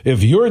bets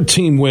if your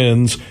team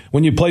wins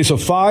when you place a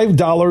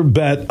 $5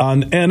 bet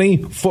on any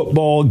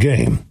football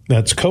game.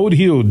 That's code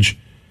HUGE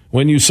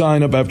when you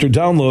sign up after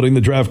downloading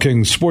the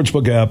DraftKings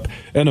Sportsbook app,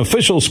 an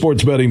official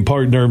sports betting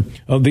partner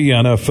of the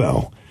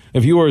NFL.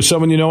 If you or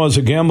someone you know has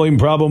a gambling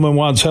problem and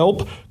wants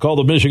help, call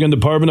the Michigan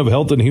Department of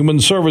Health and Human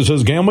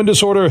Services Gambling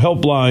Disorder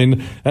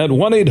Helpline at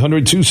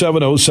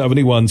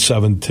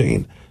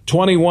 1-800-270-7117.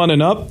 21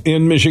 and up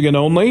in Michigan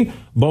only.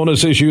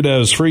 Bonus issued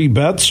as free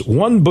bets.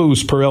 1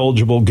 boost per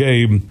eligible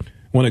game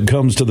when it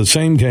comes to the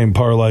same game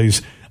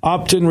parlays.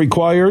 Opt-in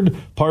required.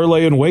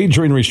 Parlay and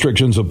wagering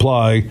restrictions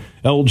apply.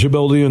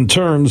 Eligibility and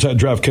terms at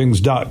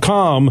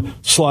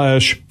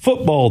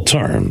DraftKings.com/football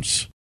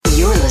terms.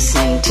 You're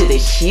listening to The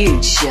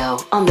Huge Show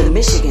on the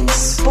Michigan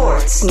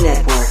Sports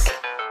Network.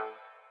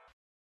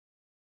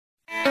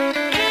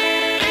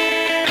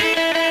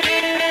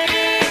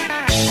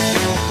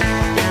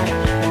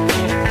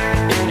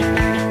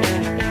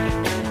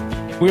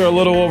 We are a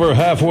little over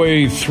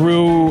halfway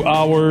through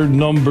hour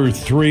number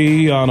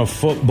 3 on a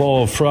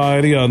Football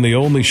Friday on the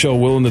only show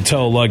willing to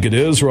tell like it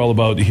is. We're all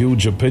about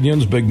huge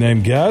opinions, big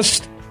name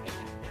guests.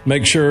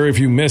 Make sure if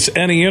you miss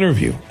any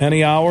interview,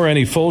 any hour,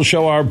 any full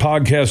show, our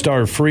podcasts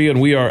are free,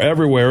 and we are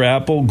everywhere.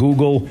 Apple,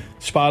 Google,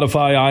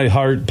 Spotify,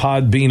 iHeart,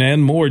 Podbean,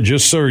 and more.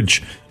 Just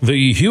search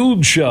The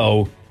Huge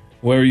Show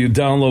where you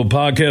download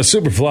podcasts.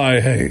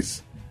 Superfly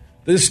Hayes.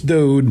 This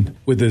dude,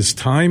 with his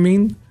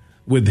timing,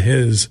 with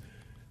his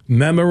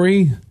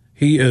memory,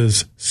 he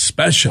is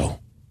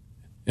special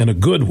in a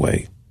good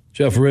way.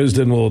 Jeff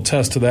Risdon will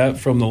attest to that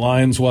from the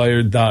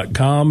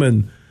LionsWire.com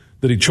and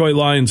the Detroit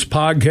Lions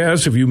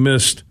podcast. If you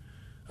missed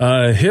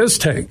his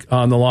take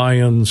on the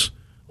Lions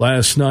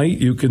last night,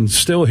 you can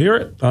still hear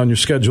it on your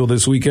schedule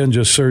this weekend.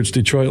 Just search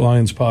Detroit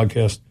Lions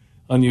podcast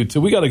on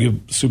YouTube. We got to give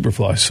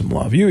Superfly some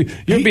love. You're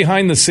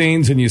behind the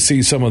scenes and you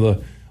see some of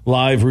the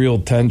live,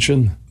 real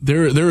tension?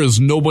 There is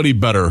nobody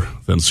better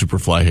than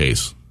Superfly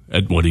Hayes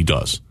at what he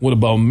does. What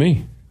about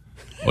me?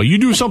 Well, you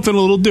do something a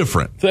little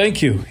different.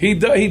 Thank you. He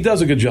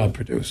does a good job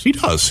producing. He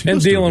does.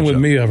 And dealing with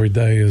me every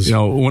day is.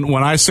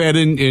 When I sat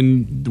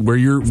in where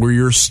you're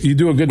you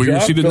do a good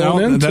job seated now.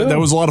 That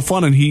was a lot of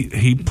fun, and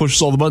he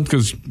pushes all the buttons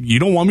because you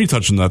don't want me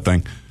touching that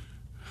thing.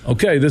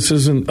 Okay, this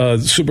isn't a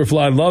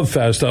Superfly Love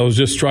Fest. I was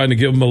just trying to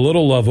give him a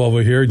little love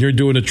over here, and you're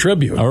doing a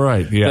tribute. All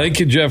right, yeah. Thank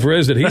you, Jeff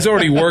Risdon. He's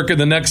already working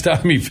the next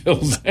time he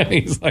fills in.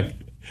 He's like,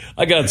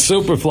 I got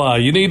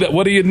Superfly. You need that?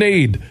 What do you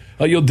need?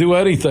 You'll do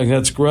anything.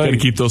 That's great. Got to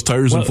keep those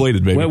tires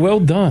inflated, baby. Well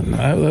done.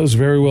 That was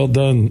very well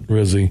done,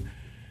 Rizzy.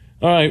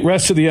 All right,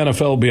 rest of the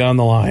NFL beyond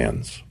the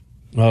Lions.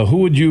 Who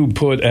would you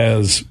put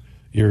as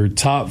your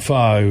top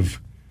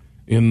 5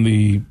 in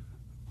the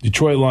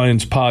Detroit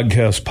Lions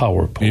podcast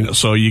power poll?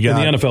 So you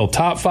got in the NFL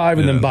top 5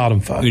 and then bottom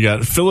 5. You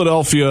got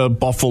Philadelphia,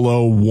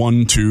 Buffalo,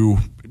 1, 2,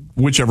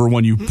 whichever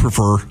one you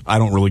prefer. I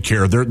don't really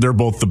care. They're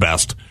both the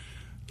best.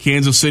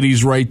 Kansas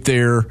City's right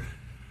there.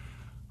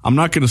 I'm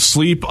not going to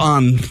sleep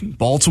on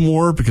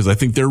Baltimore because I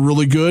think they're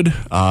really good.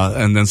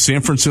 And then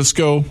San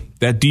Francisco,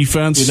 that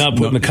defense. You're not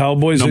putting the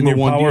Cowboys in your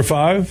power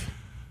 5?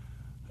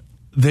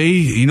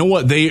 You know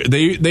what?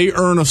 They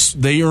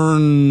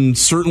earn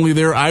certainly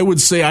there. I would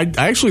say I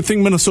actually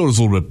think Minnesota's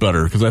a little bit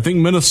better because I think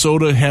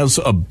Minnesota has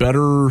a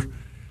better,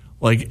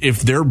 like, if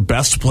their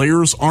best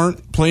players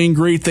aren't playing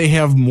great, they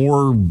have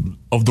more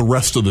of the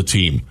rest of the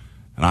team.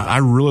 And I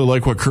really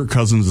like what Kirk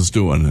Cousins is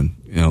doing.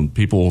 And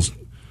people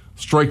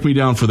strike me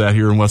down for that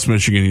here in West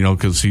Michigan,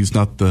 because he's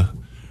not the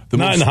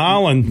not in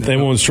Holland. They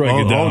won't strike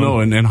you down. Oh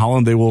no, in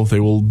Holland they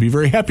will be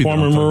very happy.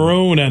 Former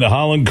Maroon at a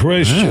Holland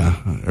Christian.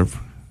 Yeah.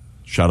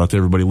 Shout out to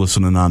everybody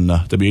listening on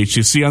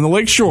WHCC on the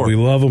Lakeshore. We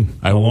love them.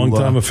 A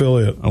long-time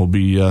affiliate. I will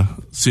be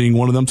seeing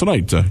one of them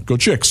tonight. Go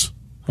Chicks.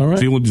 All right.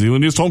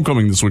 Zealand is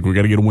homecoming this week. We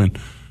got to get a win.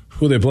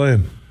 Who are they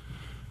playing?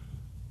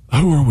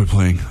 Who are we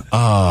playing?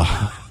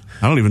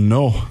 I don't even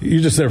know.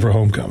 You're just there for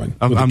homecoming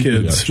with the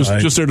kids. Yeah,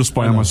 just there to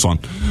spy on my son.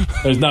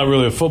 There's not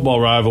really a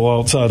football rival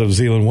outside of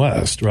Zealand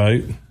West,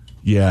 right?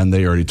 Yeah, and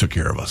they already took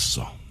care of us.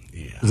 So,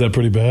 yeah. Is that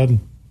pretty bad?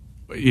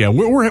 Yeah,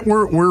 we're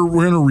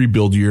in a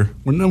rebuild year.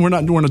 We're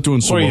not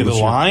doing so well. Are you the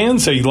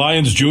Lions? Are you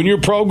Lions Junior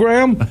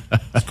program?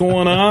 What's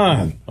going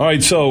on? All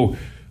right, so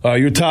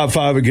your top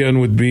 5 again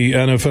would be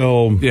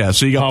NFL. Yeah,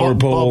 so you got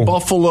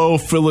Buffalo,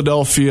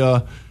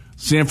 Philadelphia,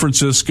 San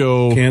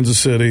Francisco, Kansas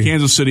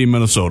City,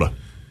 Minnesota.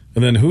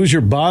 And then who's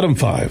your bottom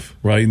 5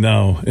 right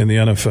now in the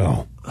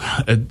NFL?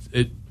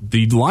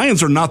 The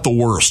Lions are not the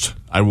worst.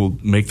 I will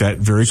make that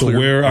very clear. So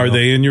where are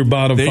they in your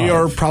bottom 5? They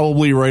are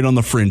probably right on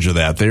the fringe of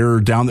that.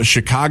 They're down there.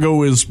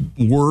 Chicago is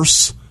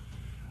worse.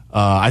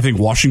 I think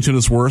Washington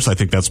is worse. I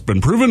think that's been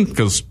proven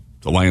because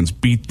the Lions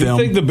beat them.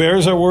 You think the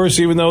Bears are worse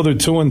even though they're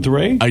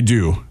 2-3? I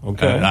do.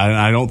 Okay.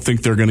 I don't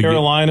think they're going to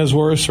Carolina's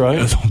worse,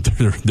 right?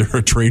 They're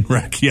a train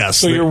wreck, yes.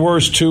 So your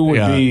worst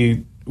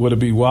 2 would it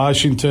be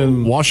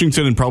Washington?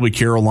 Washington and probably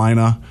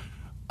Carolina.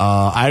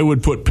 I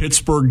would put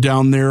Pittsburgh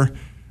down there.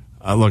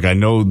 Look, I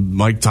know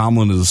Mike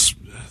Tomlin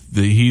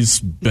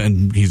he's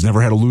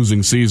never had a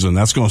losing season.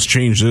 That's going to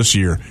change this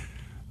year.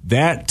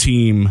 That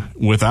team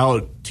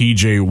without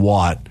TJ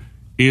Watt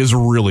is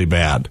really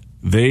bad.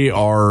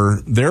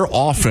 Their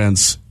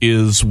offense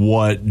is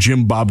what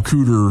Jim Bob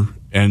Cooter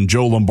and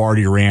Joe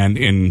Lombardi ran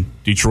in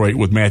Detroit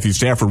with Matthew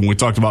Stafford. When we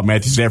talked about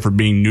Matthew Stafford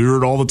being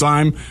neutered all the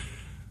time,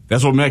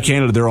 that's what Matt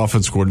Canada, their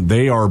offense coordinator.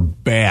 They are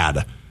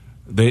bad.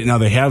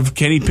 They have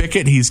Kenny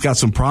Pickett. He's got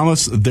some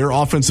promise. Their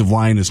offensive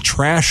line is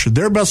trash.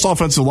 Their best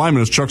offensive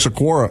lineman is Chuck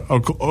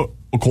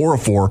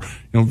Okorafor,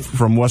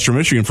 from Western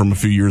Michigan from a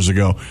few years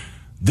ago.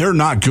 They're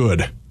not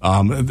good.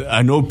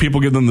 I know people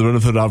give them the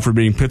benefit of for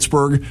being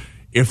Pittsburgh.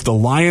 If the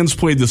Lions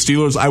played the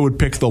Steelers, I would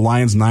pick the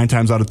Lions 9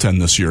 times out of 10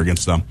 this year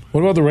against them.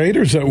 What about the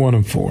Raiders at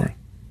 1-4?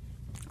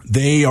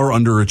 They are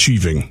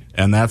underachieving,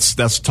 and that's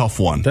a tough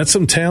one. That's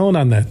some talent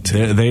on that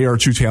team. They are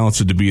too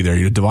talented to be there.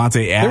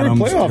 Devontae Adams.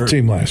 They were a playoff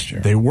team last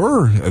year. They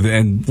were.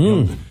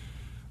 And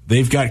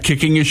they've got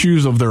kicking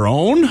issues of their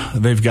own.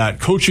 They've got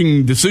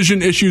coaching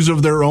decision issues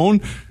of their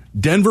own.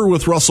 Denver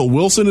with Russell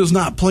Wilson is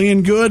not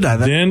playing good.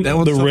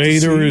 The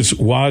Raiders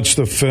watched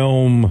the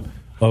film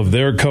of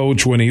their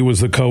coach when he was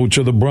the coach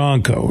of the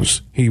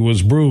Broncos. He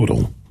was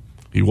brutal.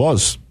 He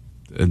was.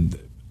 And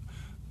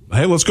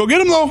hey, let's go get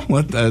him,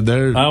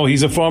 though.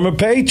 He's a former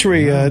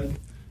Patriot. Yeah.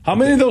 How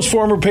many of those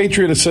former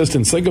Patriot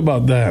assistants? Think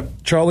about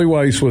that. Charlie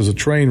Weiss was a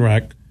train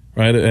wreck,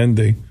 right, at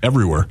ND.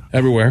 Everywhere,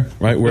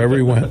 right, wherever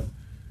he went.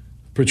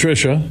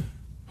 Patricia,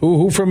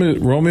 who from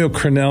it, Romeo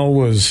Crennel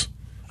was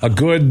a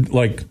good,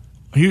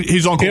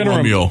 he's Uncle interim.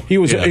 Romeo. He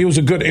was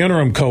a good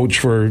interim coach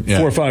for 4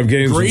 or 5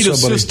 games. Great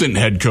assistant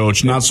head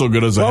coach, not so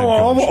good as a head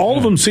coach. All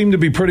of them seem to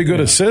be pretty good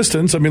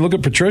assistants. I mean, look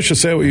at Patricia.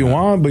 Say what you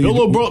want, but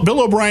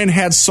Bill O'Brien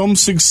had some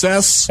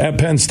success at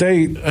Penn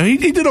State.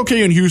 He did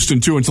okay in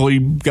Houston too until he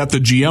got the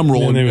GM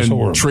role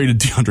and traded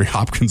DeAndre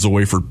Hopkins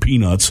away for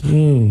peanuts.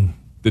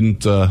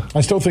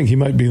 I still think he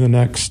might be the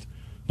next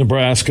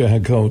Nebraska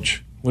head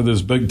coach with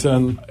his Big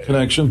Ten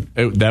connection.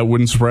 That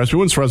wouldn't surprise me. It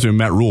wouldn't surprise me if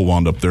Matt Rule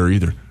wound up there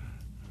either.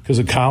 Because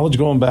of college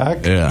going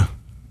back? Yeah.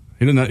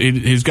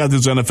 He's got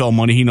this NFL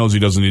money. He knows he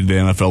doesn't need the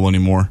NFL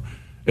anymore.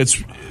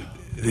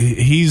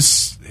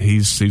 He's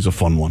a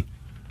fun one.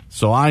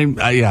 So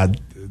yeah.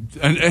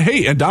 And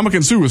hey, and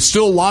Ndamukong Suh is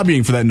still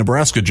lobbying for that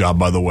Nebraska job,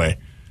 by the way.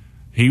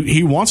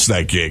 He wants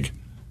that gig.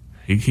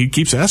 He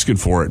keeps asking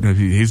for it.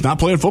 He's not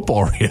playing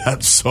football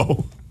yet,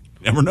 so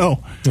never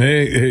know.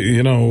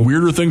 Hey,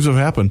 weirder things have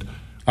happened.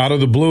 Out of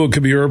the blue, it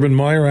could be Urban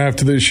Meyer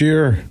after this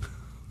year.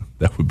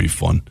 That would be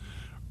fun.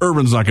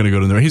 Urban's not going to go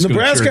to there.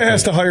 Nebraska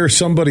has to hire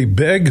somebody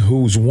big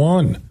who's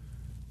won.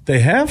 They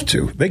have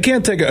to. They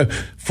can't take a...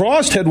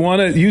 Frost had won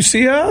at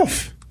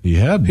UCF. He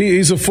had.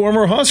 He's a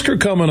former Husker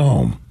coming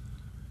home.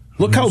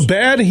 Look how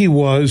bad he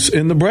was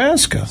in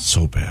Nebraska.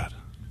 So bad.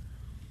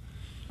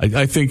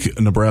 I think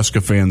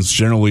Nebraska fans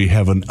generally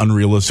have an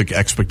unrealistic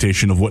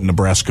expectation of what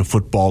Nebraska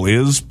football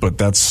is, but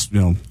that's,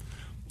 that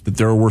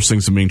there are worse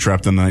things than being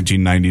trapped in the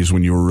 1990s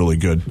when you were really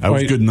good. I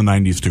was good in the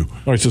 90s, too.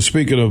 All right, so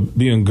speaking of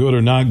being good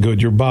or not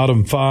good, your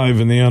bottom 5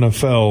 in the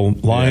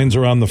NFL, Lions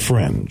are on the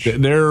fringe.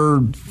 They're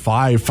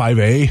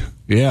 5A.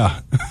 Yeah.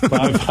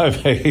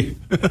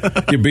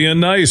 5A. You're being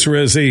nice,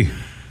 Rizzy.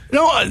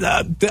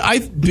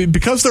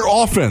 Because their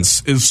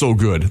offense is so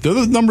good. They're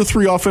the number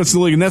 3 offense in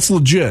the league, and that's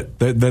legit.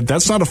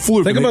 That's not a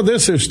fluke. Think about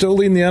this. They're still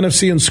leading the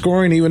NFC in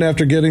scoring even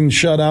after getting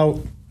shut out.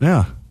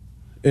 Yeah.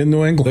 In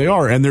New England. They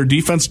are, and their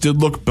defense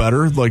did look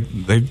better. Like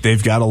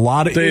they've got a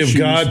lot of issues.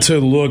 They've got to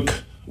look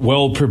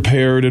well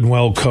prepared and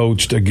well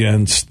coached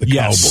against the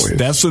Cowboys.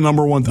 That's the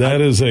number one thing.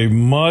 That is a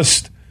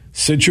must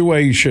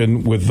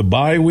situation with the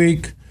bye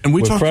week. And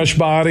with fresh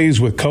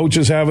bodies, with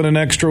coaches having an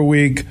extra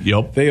week.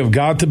 Yep. They have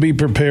got to be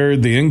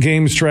prepared. The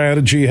in-game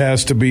strategy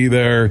has to be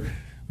there.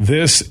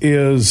 This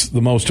is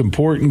the most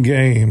important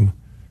game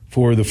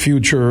for the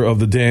future of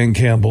the Dan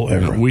Campbell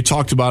era. We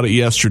talked about it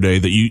yesterday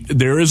that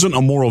there isn't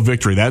a moral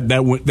victory.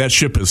 That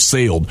ship has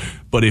sailed.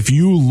 But if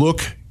you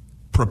look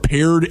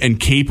prepared and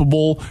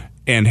capable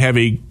and have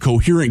a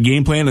coherent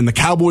game plan, and the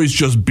Cowboys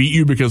just beat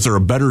you because they're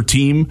a better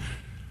team,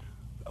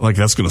 like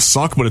that's going to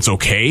suck, but it's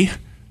okay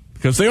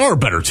because they are a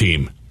better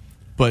team.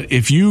 But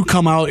if you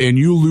come out and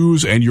you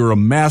lose and you're a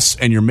mess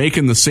and you're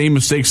making the same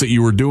mistakes that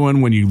you were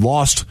doing when you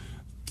lost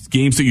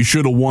games that you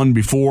should have won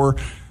before,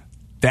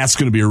 that's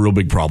going to be a real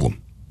big problem.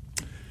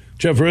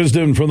 Jeff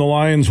Risdon from the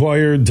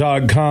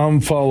LionsWire.com.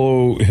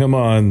 Follow him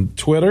on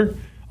Twitter,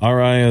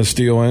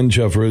 RISDON,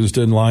 Jeff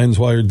Risdon,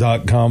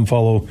 LionsWire.com.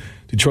 Follow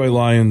Detroit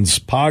Lions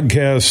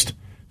Podcast,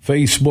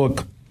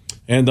 Facebook,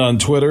 and on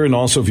Twitter. And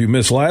also, if you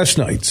missed last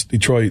night's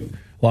Detroit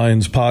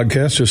Lions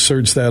Podcast, just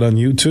search that on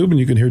YouTube, and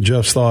you can hear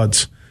Jeff's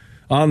thoughts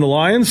on the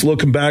Lions,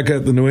 looking back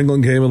at the New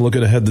England game and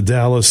looking ahead to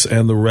Dallas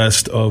and the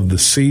rest of the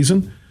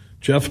season.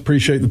 Jeff,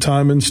 appreciate the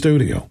time in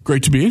studio.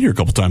 Great to be in here a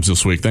couple times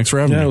this week. Thanks for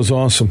having me. Yeah, it was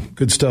awesome.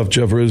 Good stuff.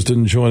 Jeff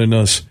Risdon joining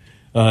us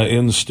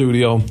in the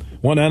studio.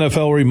 One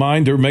NFL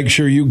reminder, make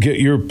sure you get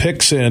your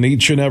picks in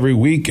each and every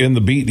week in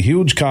the Beat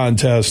Huge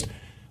contest.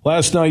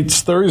 Last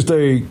night's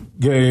Thursday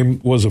game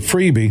was a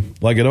freebie,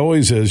 like it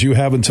always is. You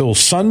have until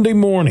Sunday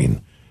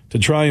morning to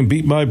try and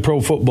beat my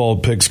pro football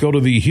picks. Go to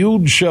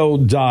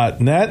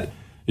thehugeshow.net.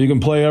 You can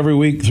play every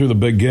week through the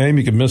big game.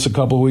 You can miss a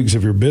couple of weeks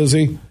if you're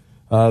busy.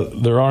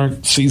 There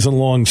aren't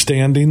season-long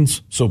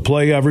standings, so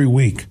play every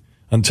week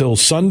until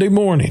Sunday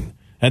morning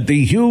at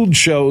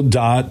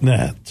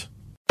thehugeshow.net.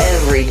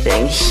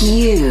 Everything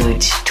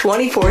huge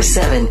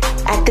 24/7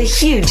 at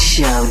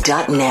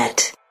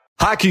thehugeshow.net.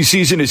 Hockey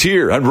season is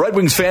here, and Red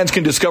Wings fans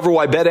can discover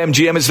why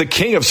BetMGM is the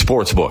king of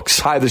sportsbooks.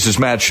 Hi, this is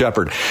Matt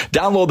Shepard.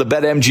 Download the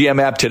BetMGM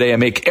app today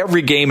and make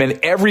every game and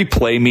every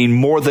play mean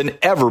more than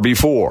ever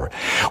before.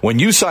 When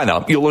you sign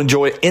up, you'll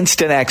enjoy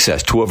instant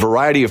access to a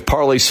variety of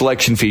parlay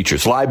selection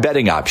features, live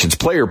betting options,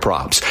 player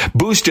props,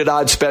 boosted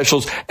odds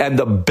specials, and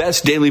the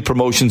best daily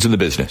promotions in the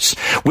business.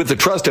 With the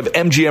trust of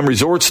MGM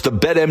Resorts, the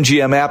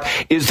BetMGM app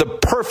is the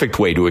perfect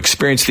way to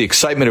experience the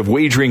excitement of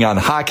wagering on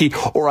hockey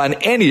or on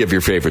any of your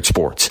favorite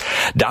sports.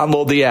 Download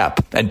the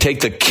app and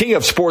take the king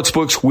of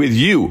sportsbooks with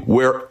you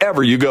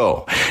wherever you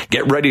go.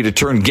 Get ready to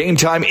turn game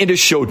time into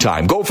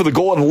showtime. Go for the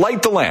goal and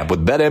light the lamp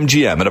with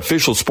BetMGM, an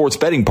official sports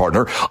betting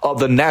partner of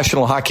the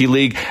National Hockey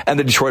League and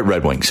the Detroit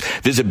Red Wings.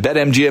 Visit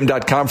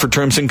BetMGM.com for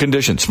terms and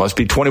conditions. Must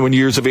be 21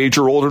 years of age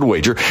or older to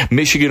wager.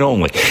 Michigan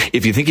only.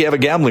 If you think you have a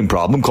gambling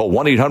problem, call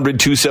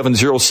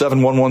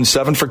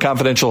 1-800-270-7117 for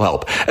confidential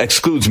help.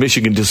 Excludes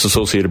Michigan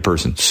disassociated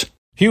persons.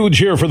 Huge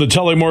here for the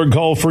Tullymore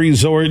Golf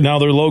Resort. Now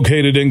they're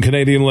located in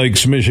Canadian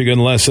Lakes, Michigan,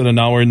 less than an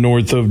hour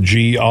north of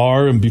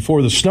GR. And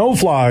before the snow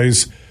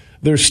flies,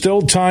 there's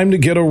still time to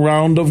get a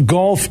round of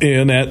golf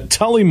in at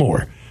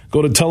Tullymore.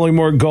 Go to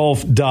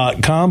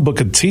tullymoregolf.com,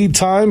 book a tee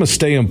time, a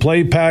stay and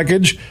play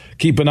package.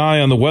 Keep an eye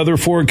on the weather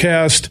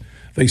forecast.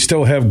 They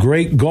still have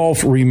great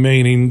golf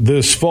remaining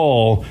this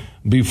fall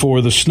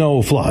before the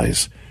snow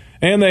flies.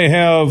 And they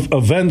have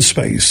event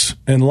space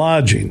and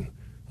lodging,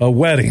 a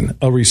wedding,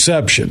 a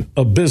reception,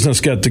 a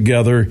business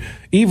get-together.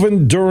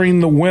 Even during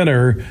the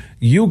winter,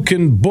 you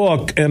can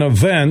book an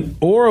event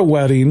or a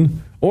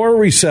wedding or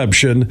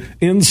reception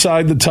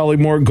inside the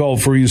Tullymore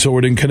Golf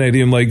Resort in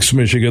Canadian Lakes,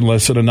 Michigan,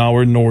 less than an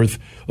hour north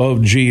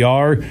of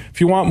GR. If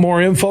you want more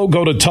info,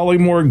 go to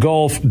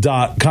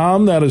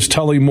tullymoregolf.com. That is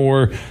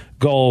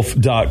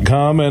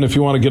tullymoregolf.com. And if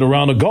you want to get a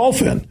round of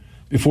golf in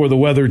before the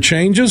weather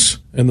changes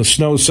and the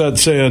snow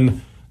sets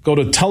in, go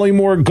to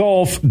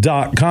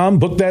tullymoregolf.com.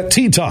 Book that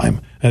tee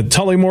time at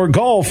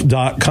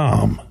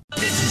tullymoregolf.com.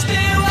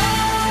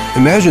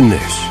 Imagine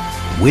this.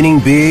 Winning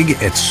big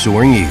at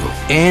Soaring Eagle.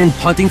 And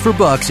punting for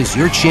bucks is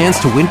your chance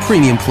to win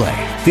premium play.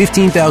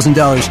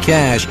 $15,000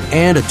 cash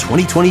and a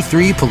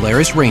 2023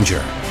 Polaris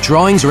Ranger.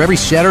 Drawings are every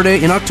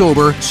Saturday in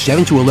October,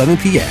 7 to 11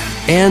 p.m.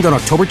 And on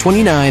October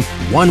 29th,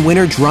 one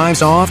winner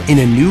drives off in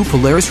a new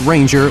Polaris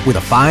Ranger with a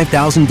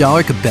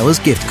 $5,000 Cabela's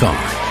gift card.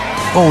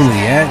 Only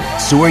at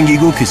Soaring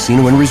Eagle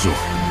Casino and Resort.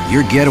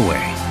 Your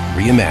getaway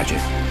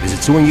reimagined. Visit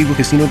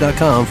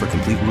SoaringEagleCasino.com for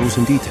complete rules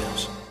and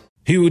details.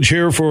 Huge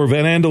here for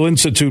Van Andel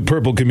Institute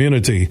Purple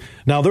Community.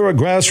 Now, they're a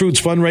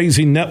grassroots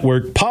fundraising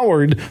network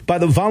powered by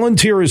the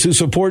volunteers who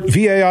support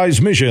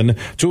VAI's mission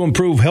to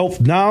improve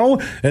health now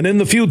and in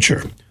the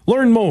future.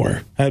 Learn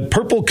more at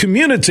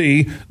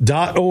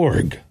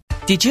purplecommunity.org.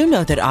 Did you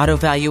know that Auto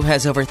Value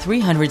has over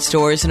 300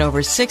 stores and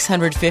over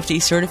 650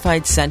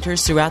 certified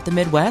centers throughout the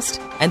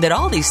Midwest? And that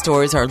all these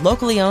stores are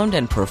locally owned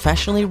and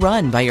professionally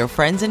run by your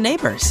friends and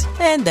neighbors?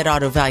 And that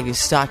Auto Value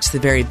stocks the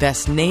very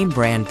best name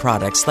brand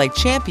products like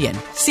Champion,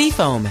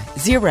 Seafoam,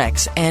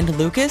 Xerox, and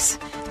Lucas?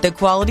 The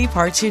quality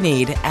parts you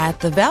need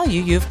at the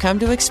value you've come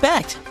to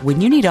expect. When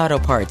you need auto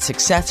parts,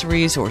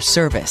 accessories, or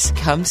service,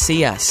 come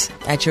see us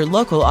at your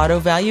local Auto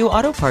Value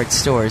Auto Parts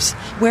stores,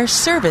 where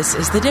service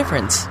is the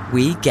difference.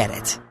 We get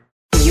it.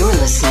 You're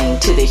listening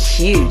to The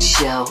Huge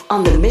Show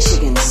on the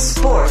Michigan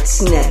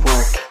Sports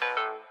Network.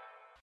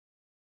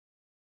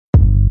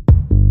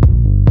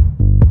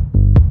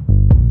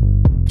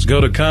 Let's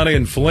go to Connie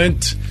and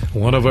Flint,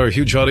 one of our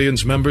huge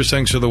audience members.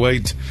 Thanks for the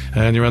wait.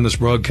 And you're on this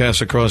broadcast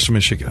across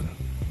Michigan.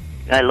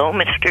 Hello,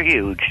 Mr.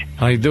 Huge.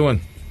 How you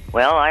doing?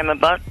 Well,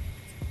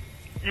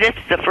 this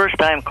is the first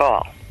time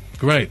call.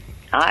 Great.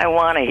 I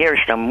want to hear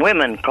some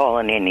women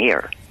calling in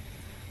here.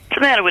 What's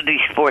the matter with these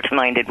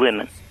sports-minded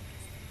women?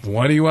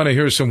 Why do you want to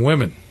hear some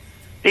women?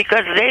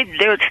 Because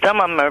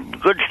some of them are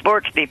good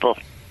sports people.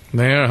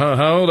 There,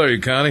 how old are you,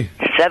 Connie?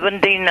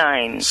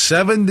 79.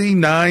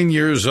 79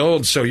 years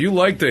old. So you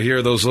like to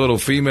hear those little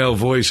female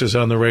voices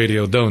on the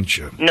radio, don't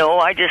you? No,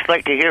 I just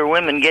like to hear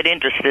women get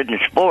interested in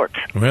sports.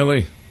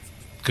 Really?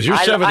 Because you're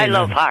 79. I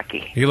love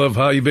hockey. You love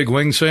hockey? You big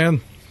Wings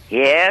fan?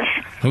 Yes.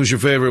 Who's your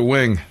favorite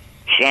Wing?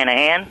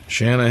 Shanahan.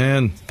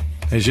 Shanahan.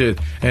 Is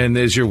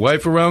your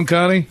wife around,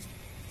 Connie?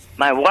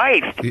 My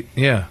wife?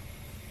 Yeah.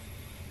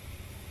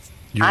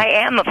 I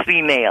am a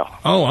female.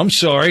 Oh, I'm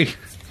sorry.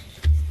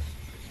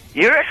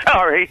 You're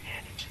sorry.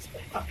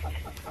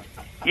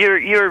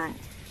 Your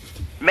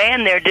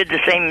man there did the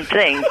same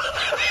thing.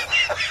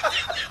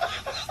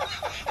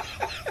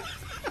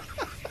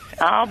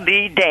 I'll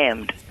be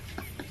damned.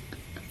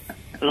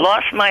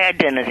 Lost my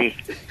identity.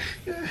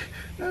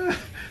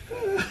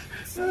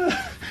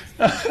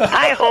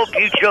 I hope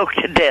you choke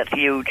to death,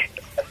 Huge.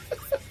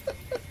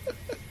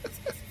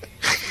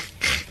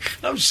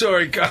 I'm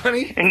sorry,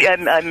 Connie.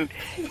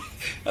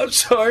 I'm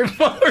sorry,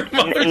 Mother.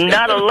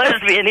 Not a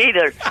lesbian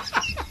either.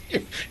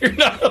 You're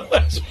not a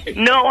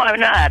lesbian. No, I'm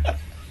not.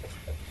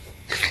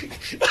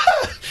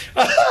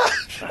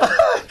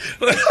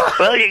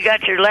 Well, you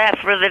got your laugh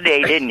for the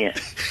day, didn't you?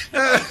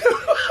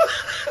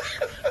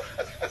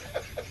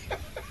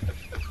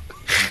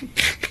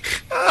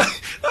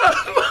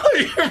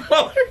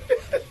 Mother.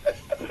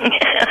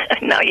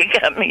 Now you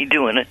got me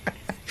doing it.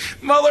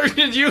 Muller,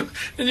 did you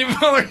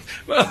Muller,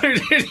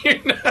 did you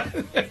not?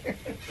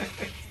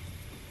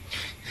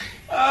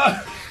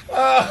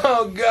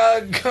 Oh,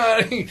 God,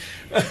 Connie.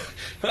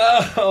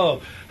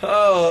 Oh.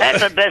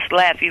 That's the best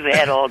laugh you've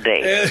had all day.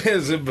 It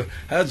is.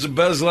 That's the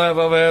best laugh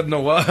I've had in a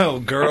while,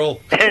 girl.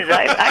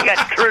 I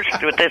got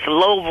cursed with this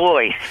low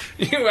voice.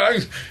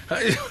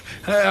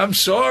 I'm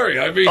sorry.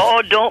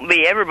 Oh, don't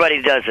be.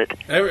 Everybody does it.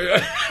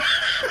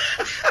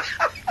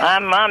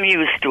 I'm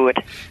used to it.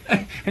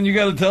 And you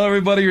got to tell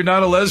everybody you're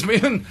not a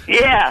lesbian?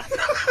 Yeah.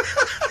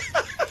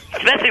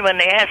 Especially when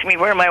they ask me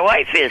where my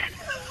wife is.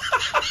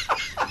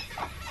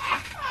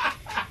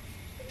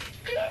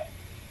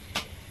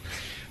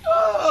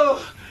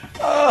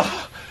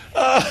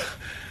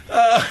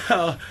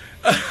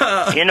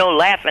 You know,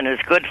 laughing is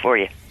good for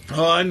you.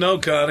 Oh, I know,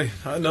 Connie.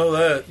 I know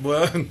that.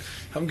 Well,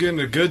 I'm getting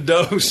a good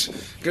dose of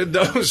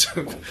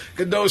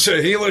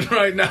healing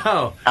right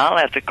now. I'll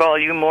have to call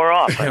you more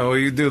often. Yeah, well,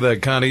 you do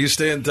that, Connie. You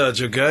stay in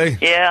touch, okay?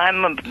 Yeah,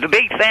 I'm a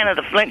big fan of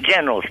the Flint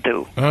Generals,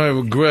 too. All right,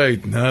 well,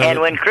 great.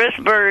 And when Chris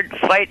Bird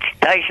fights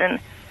Tyson,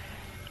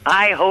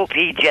 I hope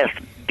he just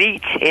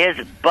beats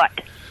his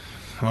butt.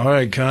 All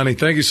right, Connie.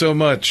 Thank you so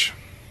much.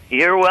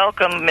 You're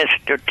welcome,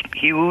 Mr.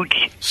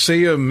 Huge.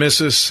 See you,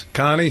 Mrs.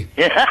 Connie.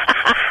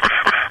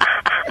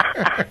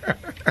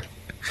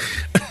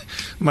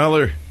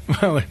 Muller,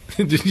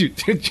 did you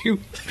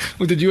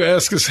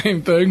ask the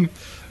same thing?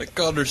 I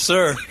called her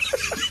sir.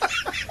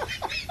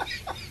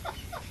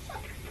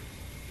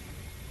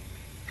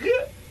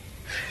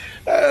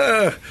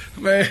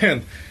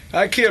 man,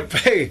 I can't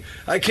pay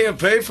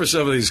for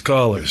some of these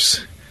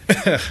callers.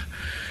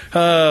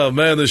 Oh,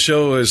 man, the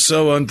show is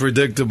so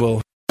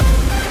unpredictable.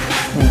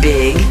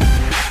 Big,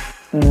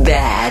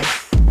 bad,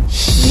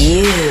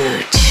 huge.